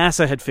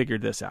 NASA had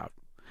figured this out.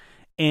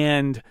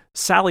 And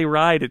Sally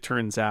Ride, it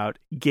turns out,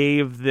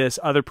 gave this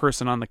other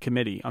person on the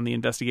committee, on the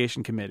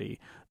investigation committee,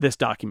 this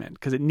document,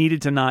 because it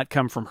needed to not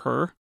come from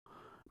her,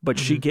 but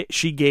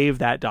she gave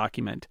that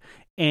document.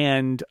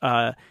 And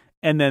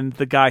then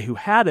the guy who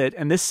had it,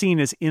 and this scene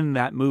is in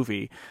that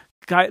movie,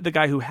 the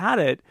guy who had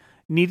it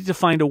needed to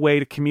find a way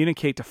to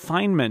communicate to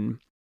Feynman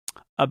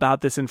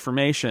about this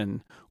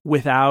information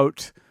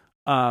without,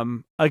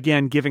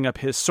 again, giving up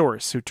his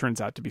source, who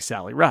turns out to be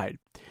Sally Ride.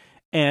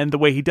 And the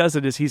way he does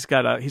it is he's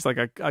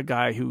like a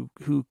guy who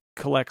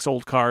collects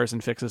old cars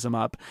and fixes them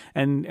up,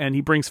 and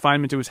he brings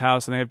Feynman to his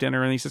house, and they have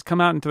dinner, and he says,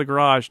 "Come out into the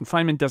garage," and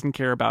Feynman doesn't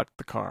care about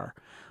the car.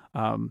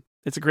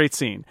 It's a great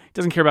scene. He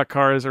doesn't care about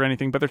cars or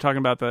anything, but they're talking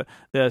about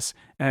this,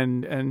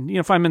 and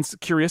Feynman's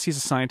curious. He's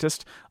a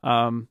scientist,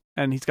 and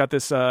he's got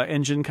this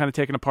engine kind of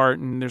taken apart,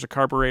 and there's a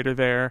carburetor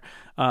there,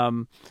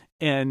 and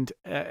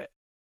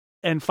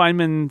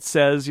Feynman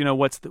says,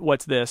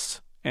 what's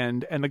this?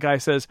 And the guy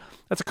says,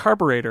 "That's a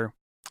carburetor."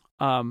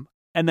 And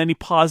then he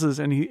pauses,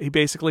 and he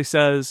basically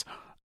says,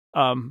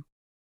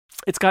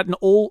 it's got an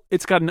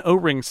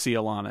O-ring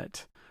seal on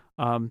it.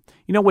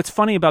 What's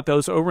funny about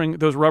those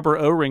rubber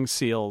O-ring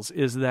seals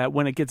is that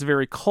when it gets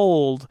very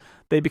cold,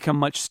 they become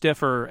much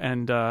stiffer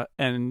and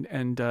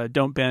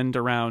don't bend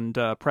around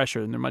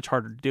pressure, and they're much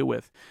harder to deal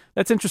with.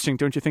 That's interesting,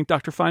 don't you think,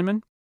 Dr.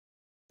 Feynman?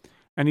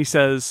 And he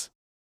says,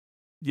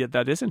 "Yeah,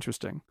 that is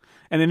interesting."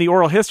 And in the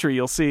oral history,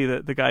 you'll see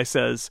that the guy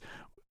says,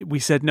 "We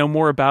said no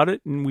more about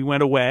it, and we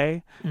went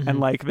away." Mm-hmm. And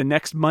like the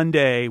next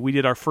Monday, we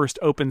did our first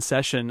open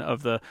session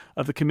of the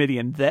committee,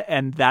 and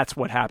that's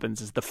what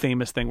happens, is the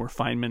famous thing where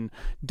Feynman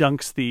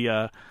dunks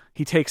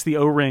he takes the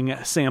O-ring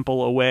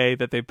sample away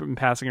that they've been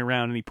passing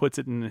around, and he puts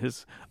it in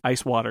his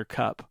ice water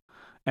cup,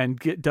 and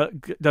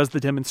does the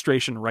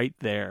demonstration right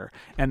there,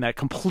 and that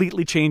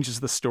completely changes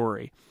the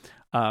story.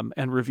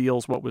 and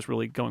reveals what was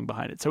really going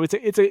behind it. So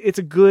it's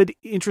a good,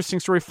 interesting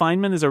story.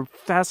 Feynman is a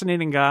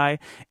fascinating guy,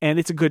 and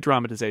it's a good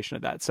dramatization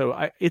of that. So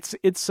I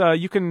think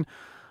you can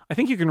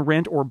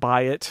rent or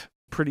buy it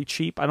pretty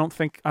cheap. I don't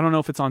know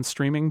if it's on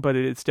streaming, but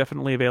it's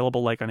definitely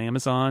available like on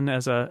Amazon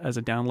as a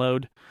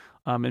download,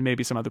 and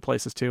maybe some other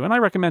places too. And I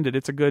recommend it.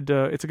 It's a good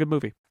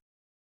movie.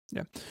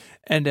 Yeah,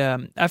 and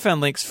I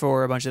found links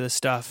for a bunch of this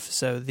stuff.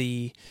 So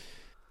the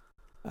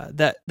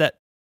that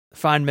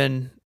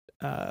Feynman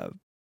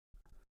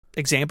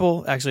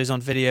example actually is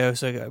on video.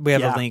 So we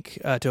have a link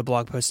to a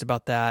blog post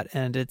about that,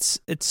 and it's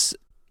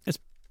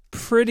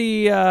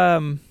pretty.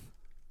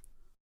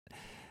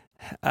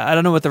 I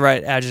don't know what the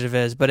right adjective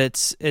is, but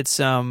it's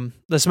the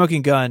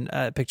smoking gun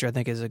picture I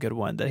think is a good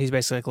one. That he's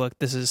basically like, look,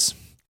 this is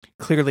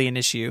clearly an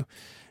issue,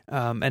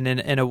 and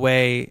in a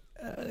way,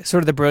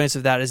 sort of the brilliance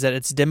of that is that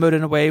it's demoed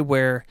in a way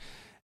where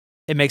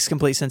it makes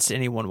complete sense to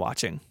anyone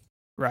watching,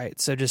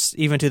 right? So just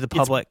even to the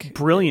public, it's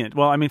brilliant.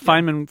 Well, I mean,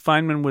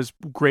 Feynman was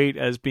great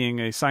as being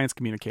a science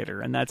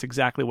communicator, and that's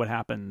exactly what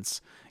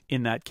happens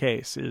in that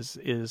case. Is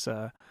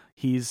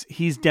he's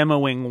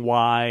demoing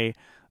why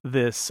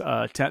this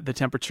the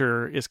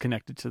temperature is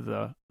connected to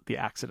the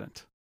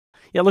accident.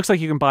 Yeah, it looks like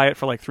you can buy it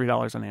for like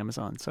 $3 on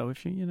Amazon. So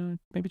if you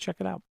maybe check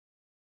it out.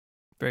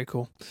 Very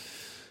cool.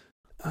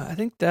 I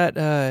think that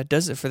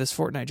does it for this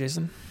fortnight,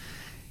 Jason.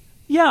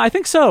 Yeah, I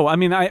think so. I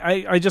mean,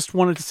 I just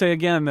wanted to say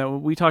again that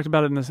we talked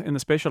about it in the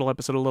Space Shuttle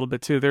episode a little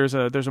bit too. There's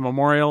a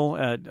memorial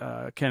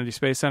at Kennedy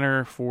Space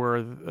Center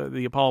for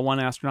the Apollo 1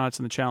 astronauts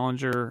and the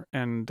Challenger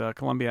and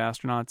Columbia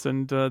astronauts,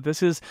 and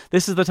this is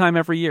the time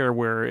every year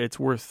where it's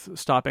worth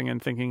stopping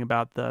and thinking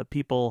about the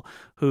people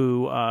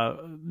who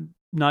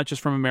not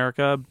just from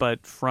America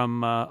but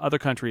from other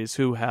countries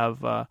who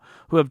have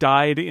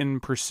died in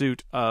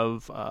pursuit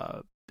of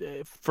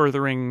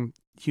furthering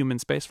human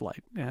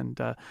spaceflight, and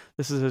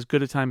this is as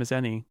good a time as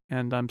any.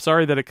 And I'm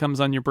sorry that it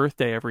comes on your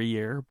birthday every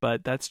year,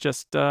 but that's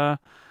just I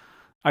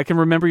can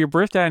remember your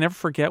birthday. I never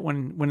forget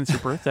when it's your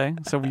birthday,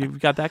 so you've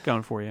got that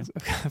going for you.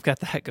 I've got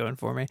that going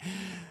for me.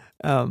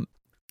 So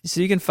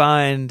you can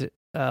find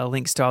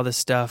links to all this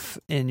stuff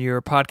in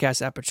your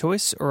podcast app of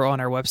choice or on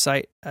our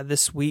website.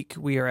 This week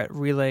we are at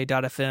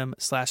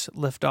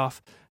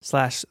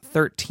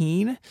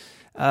relay.fm/liftoff/13.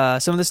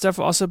 Some of this stuff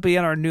will also be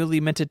on our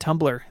newly minted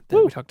Tumblr that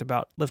we talked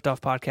about,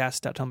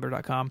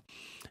 liftoffpodcast.tumblr.com.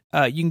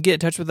 You can get in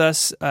touch with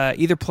us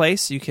either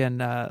place. You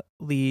can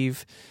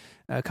leave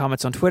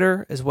comments on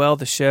Twitter as well.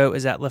 The show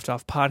is at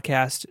Liftoff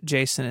Podcast.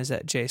 Jason is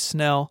at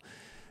jsnell.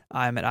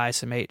 I'm at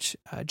ISMH.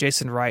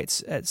 Jason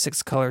writes at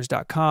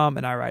 6colors.com,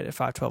 and I write at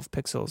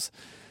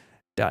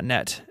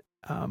 512pixels.net.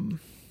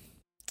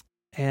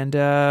 And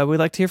we'd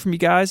like to hear from you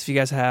guys. If you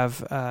guys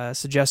have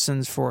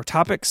suggestions for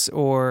topics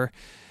or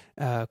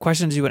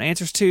questions you want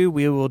answers to,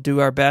 we will do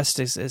our best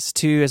as I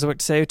like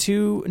to say,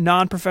 two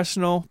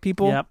non-professional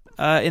people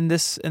in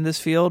this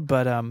field,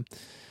 but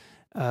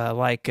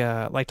like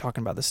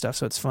talking about this stuff.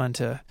 So it's fun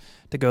to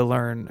go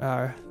learn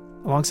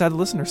alongside the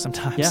listeners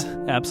sometimes.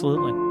 Yeah,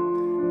 absolutely.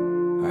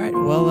 All right.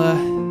 Well,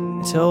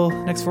 until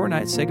next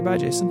fortnight, say goodbye,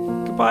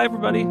 Jason. Goodbye,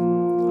 everybody.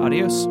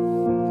 Adios.